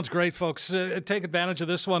 Sounds great, folks. Take advantage of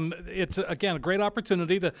this one. It's, again, a great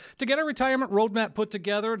opportunity to get a retirement roadmap put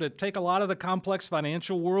together, to take a lot of the complex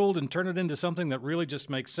financial world and turn it into something that really just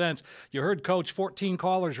makes sense. You heard Coach, 14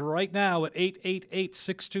 callers right now at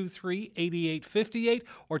 888-623-8858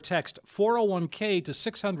 or text 401k to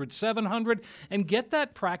 600-700 and get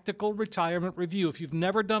that practical retirement review. If you've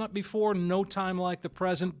never done it before, no time like the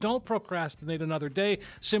present. Don't procrastinate another day.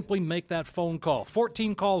 Simply make that phone call.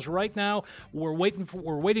 14 calls right now. We're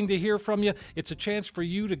waiting to hear from you. It's a chance for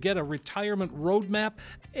you to get a retirement roadmap,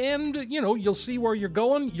 and you'll see where you're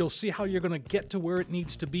going. You'll see how you're going to get to where it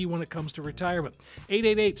needs to be when it comes to retirement.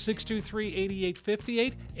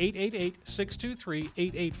 888-623-8858,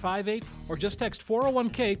 888-623-8858, or just text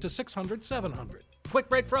 401k to 600-700. Quick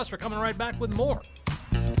break for us. We're coming right back with more.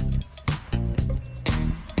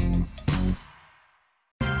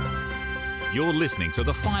 You're listening to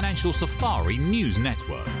the Financial Safari News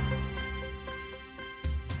Network.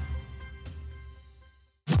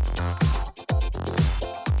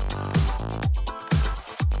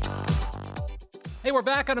 Hey, we're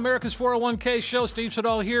back on America's 401k show. Steve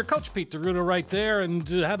Siddall here, Coach Pete D'Arruda right there, and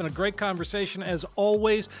having a great conversation as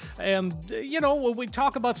always. And, we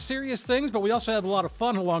talk about serious things, but we also have a lot of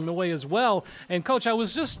fun along the way as well. And, Coach, I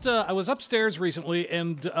was just, I was upstairs recently,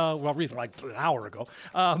 and, like an hour ago.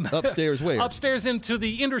 Upstairs where? Upstairs into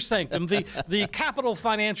the inner sanctum, the capital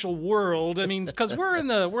financial world. I mean, because we're in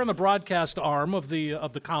the broadcast arm of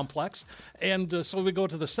the complex. And so we go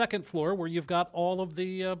to the second floor where you've got all of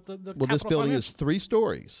the Well, this building is 3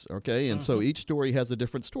 stories, okay? And so each story has a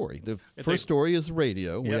different story. The first story is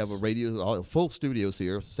radio. Yes. We have a radio, full studios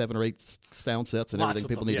here, 7 or 8 sound sets and everything.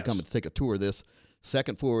 People need to come and take a tour of this.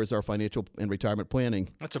 Second floor is our financial and retirement planning.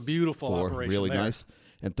 That's a beautiful operation. Really there. Nice.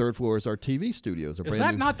 And third floor is our TV studios. Is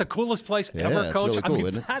that not the coolest place ever, Coach? Really cool,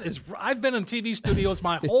 isn't it? That is. I've been in TV studios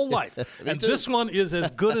my whole life, and this one is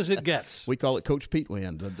as good as it gets. We call it Coach Pete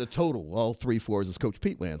Land. The total, all 3 floors, is Coach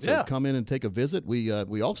Pete Land. So come in and take a visit.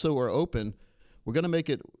 We also are open. We're going to make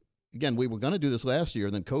it. Again, we were going to do this last year,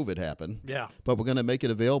 and then COVID happened. Yeah. But we're going to make it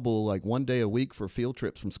available like 1 day a week for field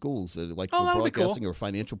trips from schools, like for broadcasting or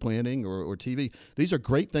financial planning or TV. These are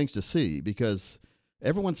great things to see because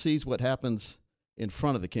everyone sees what happens in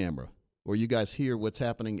front of the camera, or you guys hear what's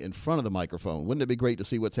happening in front of the microphone. Wouldn't it be great to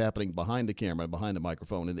see what's happening behind the camera, behind the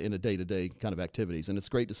microphone in a day-to-day kind of activities? And it's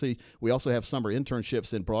great to see. We also have summer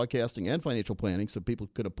internships in broadcasting and financial planning, so people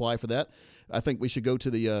could apply for that. I think we should go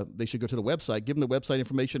to the they should go to the website, give them the website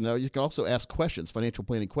information. Now you can also ask questions, financial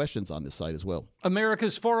planning questions on this site as well.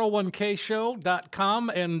 America's 401kshow.com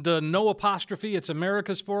and no apostrophe. It's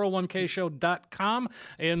America's 401kshow.com.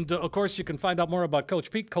 And of course you can find out more about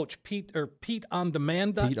Coach Pete or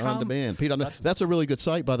PeteOnDemand.com. Pete on Demand. That's a really good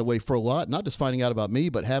site, by the way, for a lot, not just finding out about me,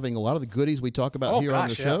 but having a lot of the goodies we talk about here on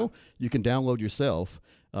the show. You can download yourself.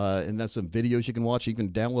 And that's some videos you can watch. You can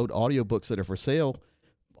download audiobooks that are for sale.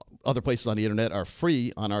 Other places on the internet are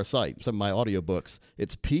free on our site. Some of my audiobooks.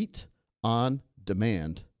 It's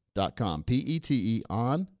PeteOnDemand.com. P-E-T-E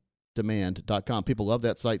ondemand.com. People love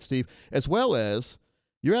that site, Steve. As well as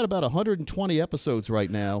you're at about 120 episodes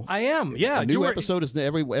right now. I am, yeah. A new episode is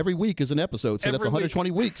every week is an episode, so that's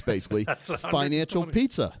 120 weeks basically. That's Financial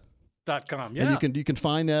Pizza. .com, yeah. And you can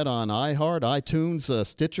find that on iHeart, iTunes,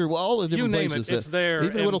 Stitcher, all the different places. It's there.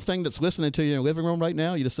 Even a little thing that's listening to you in your living room right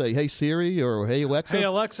now, you just say, "Hey Siri" or "Hey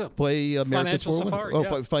Alexa, play America's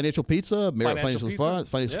Financial Pizza, Financial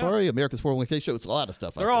Safari, America's 401k show." It's a lot of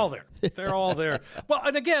stuff. They're all there. They're all there. Well,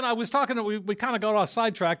 and again, I was talking. We kind of got off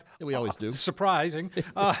sidetracked. Yeah, we always do. Surprising,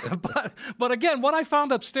 but again, what I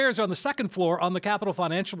found upstairs on the second floor on the Capital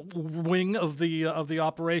Financial wing of the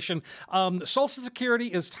operation, Social Security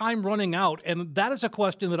is time running out, and that is a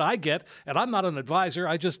question that I get, and I'm not an advisor.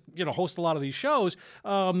 I just host a lot of these shows,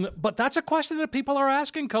 but that's a question that people are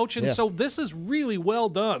asking, Coach, and so this is really well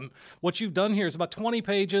done. What you've done here is about 20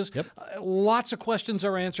 pages. Yep. Lots of questions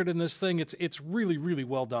are answered in this thing. It's really, really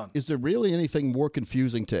well done. Is there really anything more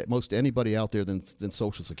confusing to most anybody out there than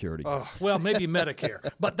Social Security? Well, maybe Medicare,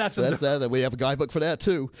 but that's that. We have a guidebook for that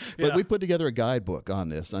too. But we put together a guidebook on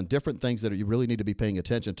this, on different things that you really need to be paying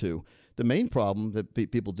attention to. The main problem that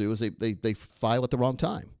people do is they file at the wrong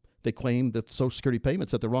time. They claim the Social Security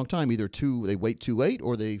payments at the wrong time. Either they wait too late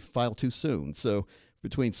or they file too soon. So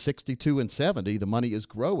between 62 and 70, the money is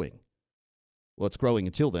growing. Well, it's growing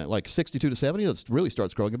until then. Like 62 to 70, it really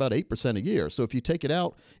starts growing about 8% a year. So if you take it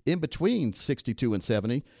out in between 62 and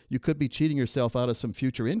 70, you could be cheating yourself out of some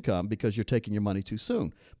future income because you're taking your money too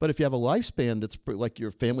soon. But if you have a lifespan that's like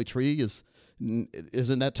your family tree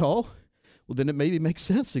isn't that tall, well, then it maybe makes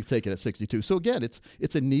sense to take it at 62. So again,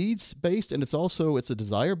 it's a needs-based, and it's a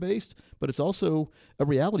desire-based, but it's also a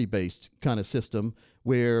reality-based kind of system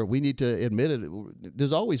where we need to admit it.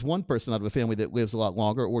 There's always one person out of a family that lives a lot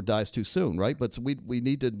longer or dies too soon, right? But we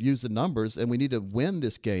need to use the numbers, and we need to win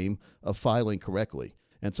this game of filing correctly.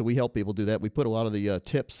 And so we help people do that. We put a lot of the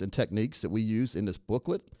tips and techniques that we use in this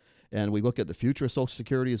booklet. And we look at the future of Social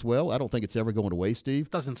Security as well. I don't think it's ever going away, Steve.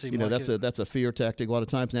 Doesn't seem like it. That's a fear tactic a lot of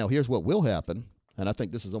times. Now, here's what will happen, and I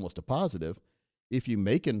think this is almost a positive. If you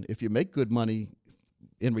make good money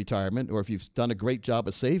in retirement, or if you've done a great job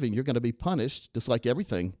of saving, you're going to be punished, just like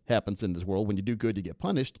everything happens in this world. When you do good, you get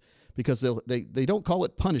punished, because they don't call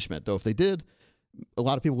it punishment, though. If they did, a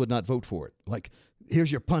lot of people would not vote for it. Like, here's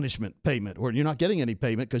your punishment payment, or you're not getting any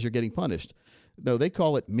payment because you're getting punished. No, they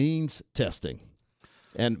call it means testing.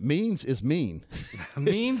 And means is mean.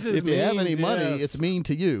 Means is if you have any money, yes. It's mean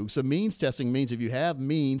to you. So means testing means if you have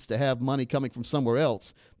means to have money coming from somewhere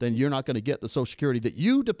else, then you're not going to get the Social Security that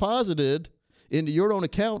you deposited into your own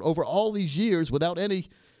account over all these years without any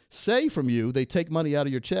say from you. They take money out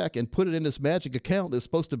of your check and put it in this magic account that's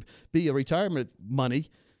supposed to be a retirement money.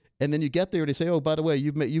 And then you get there and they say, oh, by the way,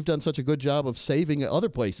 you've done such a good job of saving at other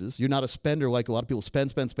places. You're not a spender like a lot of people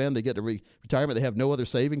spend. They get to retirement. They have no other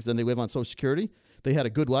savings. Then they live on Social Security. They had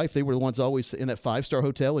a good life. They were the ones always in that 5-star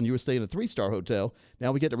hotel, and you were staying in a 3-star hotel.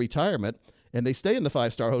 Now we get to retirement, and they stay in the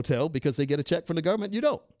 5-star hotel because they get a check from the government. You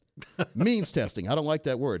don't. Means testing. I don't like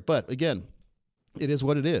that word. But, again, it is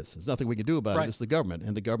what it is. There's nothing we can do about it. It's the government.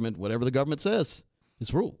 And the government, whatever the government says,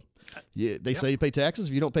 is rule. They say you pay taxes.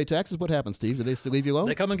 If you don't pay taxes, what happens, Steve? Do they still leave you alone?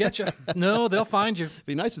 They come and get you. No, they'll find you. It'd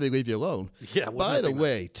be nice if they leave you alone. Yeah. By the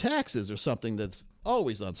way, taxes are something that's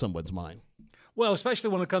always on someone's mind. Well,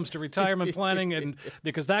 especially when it comes to retirement planning, and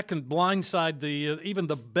because that can blindside even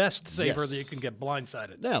the best saver that you can get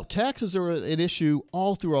blindsided. Now, taxes are an issue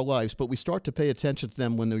all through our lives, but we start to pay attention to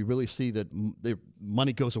them when we really see that their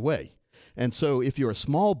money goes away. And so if you're a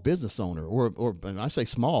small business owner, or and I say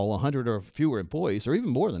small, 100 or fewer employees, or even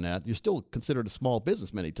more than that, you're still considered a small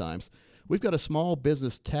business many times. We've got a small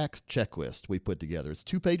business tax checklist we put together. It's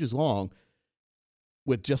 2 pages long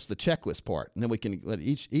with just the checklist part. And then we can let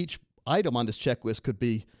each item on this checklist could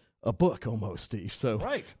be a book almost, Steve. So,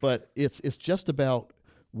 right. But it's just about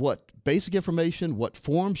what basic information, what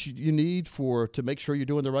forms you need to make sure you're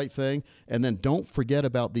doing the right thing, and then don't forget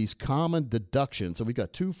about these common deductions. So we've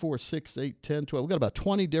got 2, 4, 6, 8, 10, 12. We've got about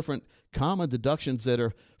 20 different common deductions that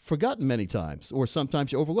are forgotten many times, or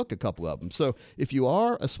sometimes you overlook a couple of them. So if you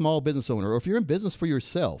are a small business owner, or if you're in business for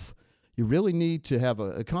yourself, you really need to have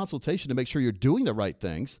a consultation to make sure you're doing the right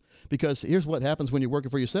things, because here's what happens when you're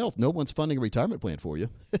working for yourself. No one's funding a retirement plan for you.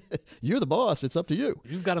 You're the boss. It's up to you.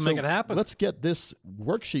 You've got to make it happen. Let's get this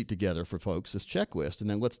worksheet together for folks, this checklist, and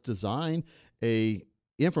then let's design a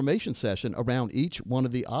information session around each one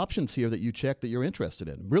of the options here that you check that you're interested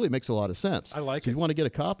in. Really makes a lot of sense. I like it. So if you want to get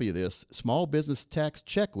a copy of this Small Business Tax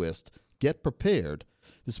Checklist, get prepared.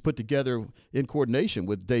 This is put together in coordination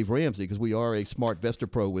with Dave Ramsey, because we are a Smart Vestor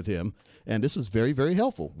Pro with him, and this is very, very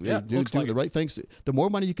helpful. Yeah, do the right things. The more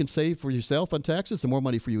money you can save for yourself on taxes, the more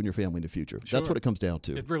money for you and your family in the future. Sure. That's what it comes down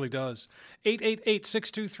to. It really does.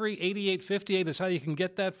 888-623-8858 is how you can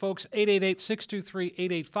get that, folks.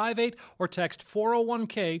 888-623-8858, or text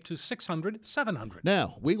 401k to 600-700.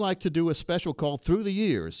 Now, we like to do a special call through the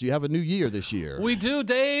years. You have a new year this year. We do.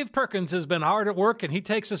 Dave Perkins has been hard at work, and he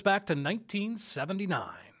takes us back to 1979.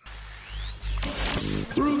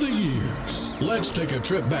 Through the years, let's take a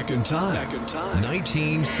trip back in time.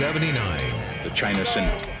 1979. The China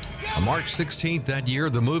Syndrome. On March 16th that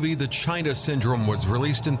year, the movie The China Syndrome was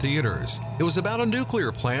released in theaters. It was about a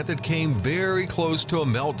nuclear plant that came very close to a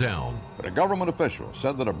meltdown. But a government official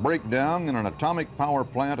said that a breakdown in an atomic power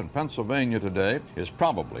plant in Pennsylvania today is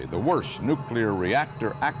probably the worst nuclear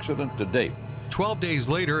reactor accident to date. 12 days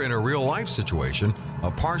later, in a real-life situation,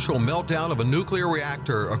 a partial meltdown of a nuclear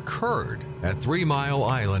reactor occurred at 3 Mile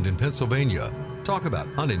Island in Pennsylvania. Talk about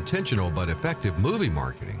unintentional but effective movie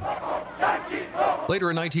marketing.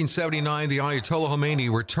 Later in 1979, the Ayatollah Khomeini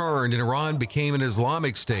returned and Iran became an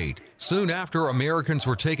Islamic state. Soon after, Americans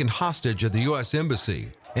were taken hostage at the U.S.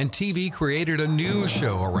 Embassy, and TV created a news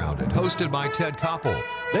show around it, hosted by Ted Koppel.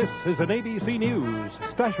 This is an ABC News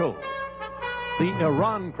special. The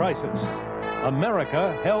Iran crisis.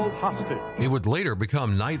 America held hostage. It would later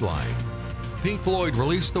become Nightline. Pink Floyd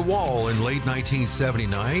released The Wall in late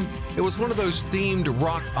 1979. It was one of those themed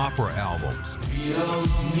rock opera albums. We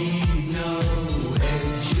don't need no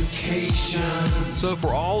education. So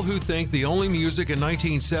for all who think the only music in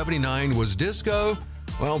 1979 was disco,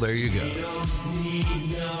 Well, there you go.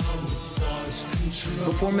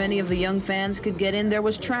 Before many of the young fans could get in, there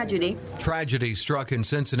was tragedy. Tragedy struck in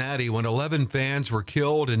Cincinnati when 11 fans were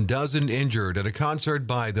killed and dozens injured at a concert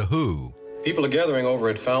by The Who. People are gathering over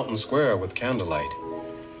at Fountain Square with candlelight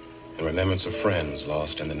and remembrance of friends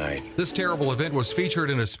lost in the night. This terrible event was featured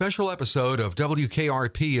in a special episode of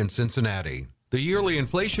WKRP in Cincinnati. The yearly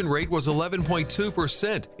inflation rate was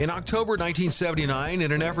 11.2%. In October 1979,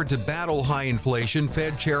 in an effort to battle high inflation,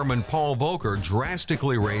 Fed Chairman Paul Volcker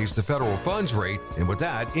drastically raised the federal funds rate, and with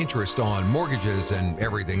that, interest on mortgages and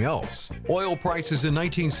everything else. Oil prices in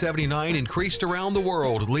 1979 increased around the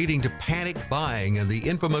world, leading to panic buying and the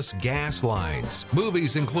infamous gas lines.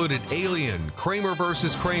 Movies included Alien, Kramer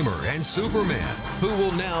vs. Kramer, and Superman, who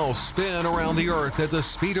will now spin around the Earth at the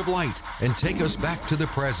speed of light and take us back to the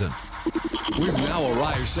present. We've now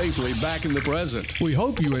arrived safely back in the present. We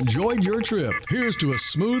hope you enjoyed your trip. Here's to a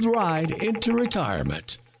smooth ride into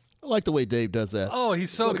retirement. I like the way Dave does that. Oh, he's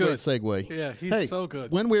so what good. What a great segue. Yeah, he's so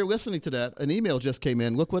good. When we were listening to that, an email just came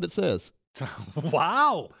in. Look what it says.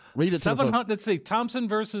 Wow. Read it to the phone. Let's see. Thompson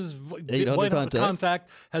versus 800 Contact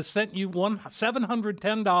has sent you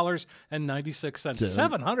 $710.96.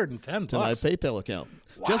 $710 to my PayPal account.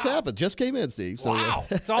 Wow. Just happened. Just came in, Steve. So, wow.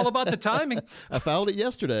 It's all about the timing. I filed it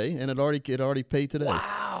yesterday, and it already paid today.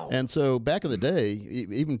 Wow. And so back in the day,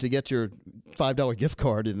 even to get your $5 gift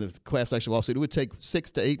card in the class action lawsuit, it would take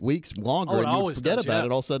 6 to 8 weeks longer, and you would forget about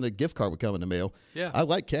it. All of a sudden, a gift card would come in the mail. Yeah. I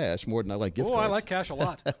like cash more than I like gift cards. I like cash a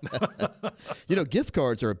lot. Gift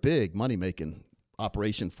cards are a big money-making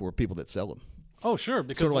operation for people that sell them. Oh, sure,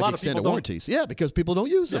 because sort of a like lot extended of people warranties. Yeah, because people don't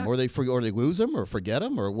use them, or they lose them, or forget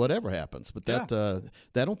them, or whatever happens. But I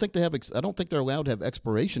don't think they have. I don't think they're allowed to have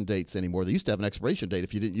expiration dates anymore. They used to have an expiration date.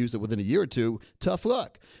 If you didn't use it within a year or two, tough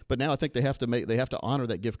luck. But now I think they have to honor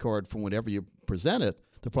that gift card from whenever you present it.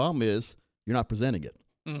 The problem is you're not presenting it.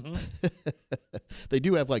 Mm-hmm. They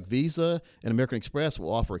do have, like, Visa and American Express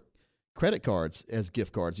will offer credit cards as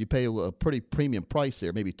gift cards. You pay a pretty premium price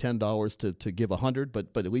there, maybe $10 to give $100, but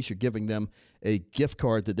at least you're giving them a gift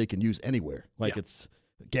card that they can use anywhere, like it's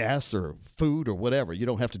gas or food or whatever. You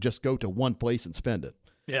don't have to just go to one place and spend it.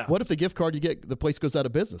 Yeah. What if the gift card you get, the place goes out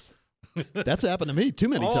of business? That's happened to me too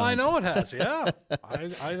many times. Oh, I know it has. Yeah,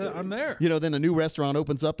 I'm there. Then a new restaurant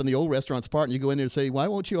opens up and the old restaurant's part, and you go in there and say, "Why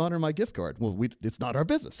won't you honor my gift card?" Well, it's not our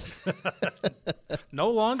business. No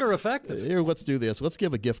longer effective. Here, let's do this. Let's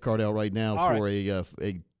give a gift card out right now for a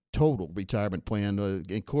total retirement plan,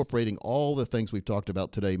 incorporating all the things we've talked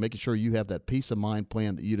about today, making sure you have that peace of mind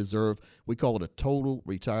plan that you deserve. We call it a total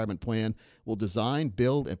retirement plan. We'll design,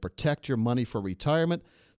 build, and protect your money for retirement.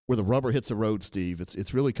 Where the rubber hits the road, Steve,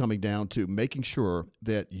 it's really coming down to making sure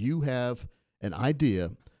that you have an idea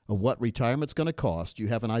of what retirement's going to cost. You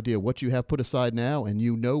have an idea of what you have put aside now, and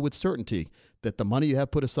you know with certainty that the money you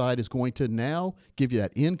have put aside is going to now give you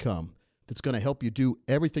that income that's going to help you do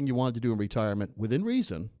everything you wanted to do in retirement within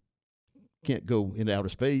reason. Can't go into outer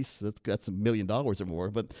space. That's $1 million or more.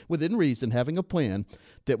 But within reason, having a plan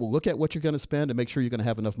that will look at what you're going to spend and make sure you're going to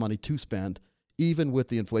have enough money to spend, even with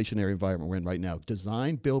the inflationary environment we're in right now.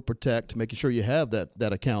 Design, build, protect, making sure you have that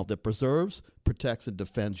account that preserves, protects, and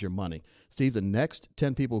defends your money. Steve, the next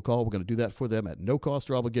 10 people who call, we're going to do that for them at no cost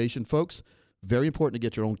or obligation. Folks, very important to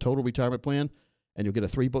get your own total retirement plan, and you'll get a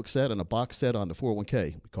 3-book set and a box set on the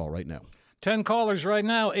 401k. Call right now. 10 callers right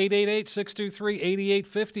now,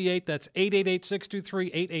 888-623-8858. That's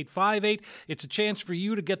 888-623-8858. It's a chance for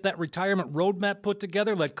you to get that retirement roadmap put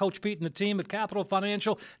together. Let Coach Pete and the team at Capital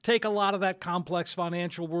Financial take a lot of that complex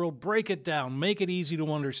financial world, break it down, make it easy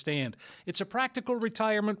to understand. It's a practical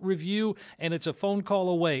retirement review, and it's a phone call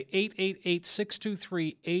away,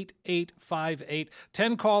 888-623-8858.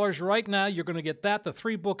 10 callers right now. You're going to get that, the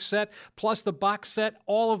 3-book set, plus the box set,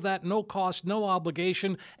 all of that, no cost, no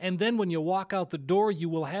obligation. And then when you walk out the door, you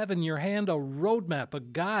will have in your hand a roadmap, a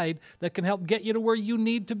guide that can help get you to where you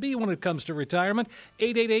need to be when it comes to retirement.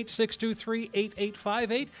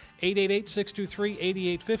 888-623-8858,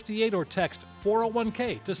 888-623-8858, or text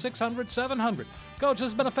 401k to 600-700. Coach, this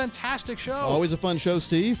has been a fantastic show. Always a fun show,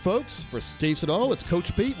 Steve. Folks, for Steve Siddall, it's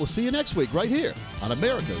Coach Pete. We'll see you next week right here on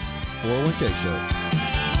America's 401k Show.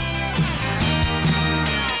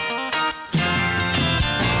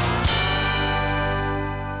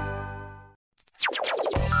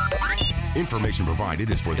 Information provided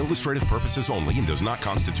is for illustrative purposes only and does not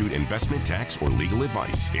constitute investment, tax, or legal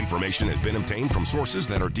advice. Information has been obtained from sources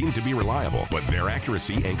that are deemed to be reliable, but their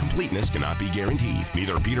accuracy and completeness cannot be guaranteed.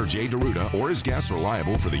 Neither Peter J. D'Arruda or his guests are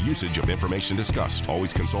liable for the usage of information discussed.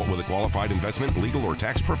 Always consult with a qualified investment, legal, or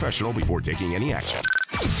tax professional before taking any action.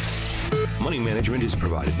 Money management is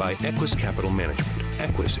provided by Equus Capital Management.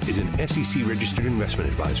 Equus is an SEC-registered investment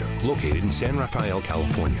advisor located in San Rafael,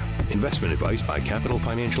 California. Investment advice by Capital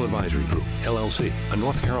Financial Advisory Group, LLC, a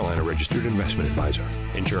North Carolina-registered investment advisor.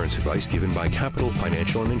 Insurance advice given by Capital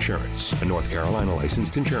Financial and Insurance, a North Carolina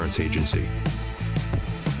licensed insurance agency.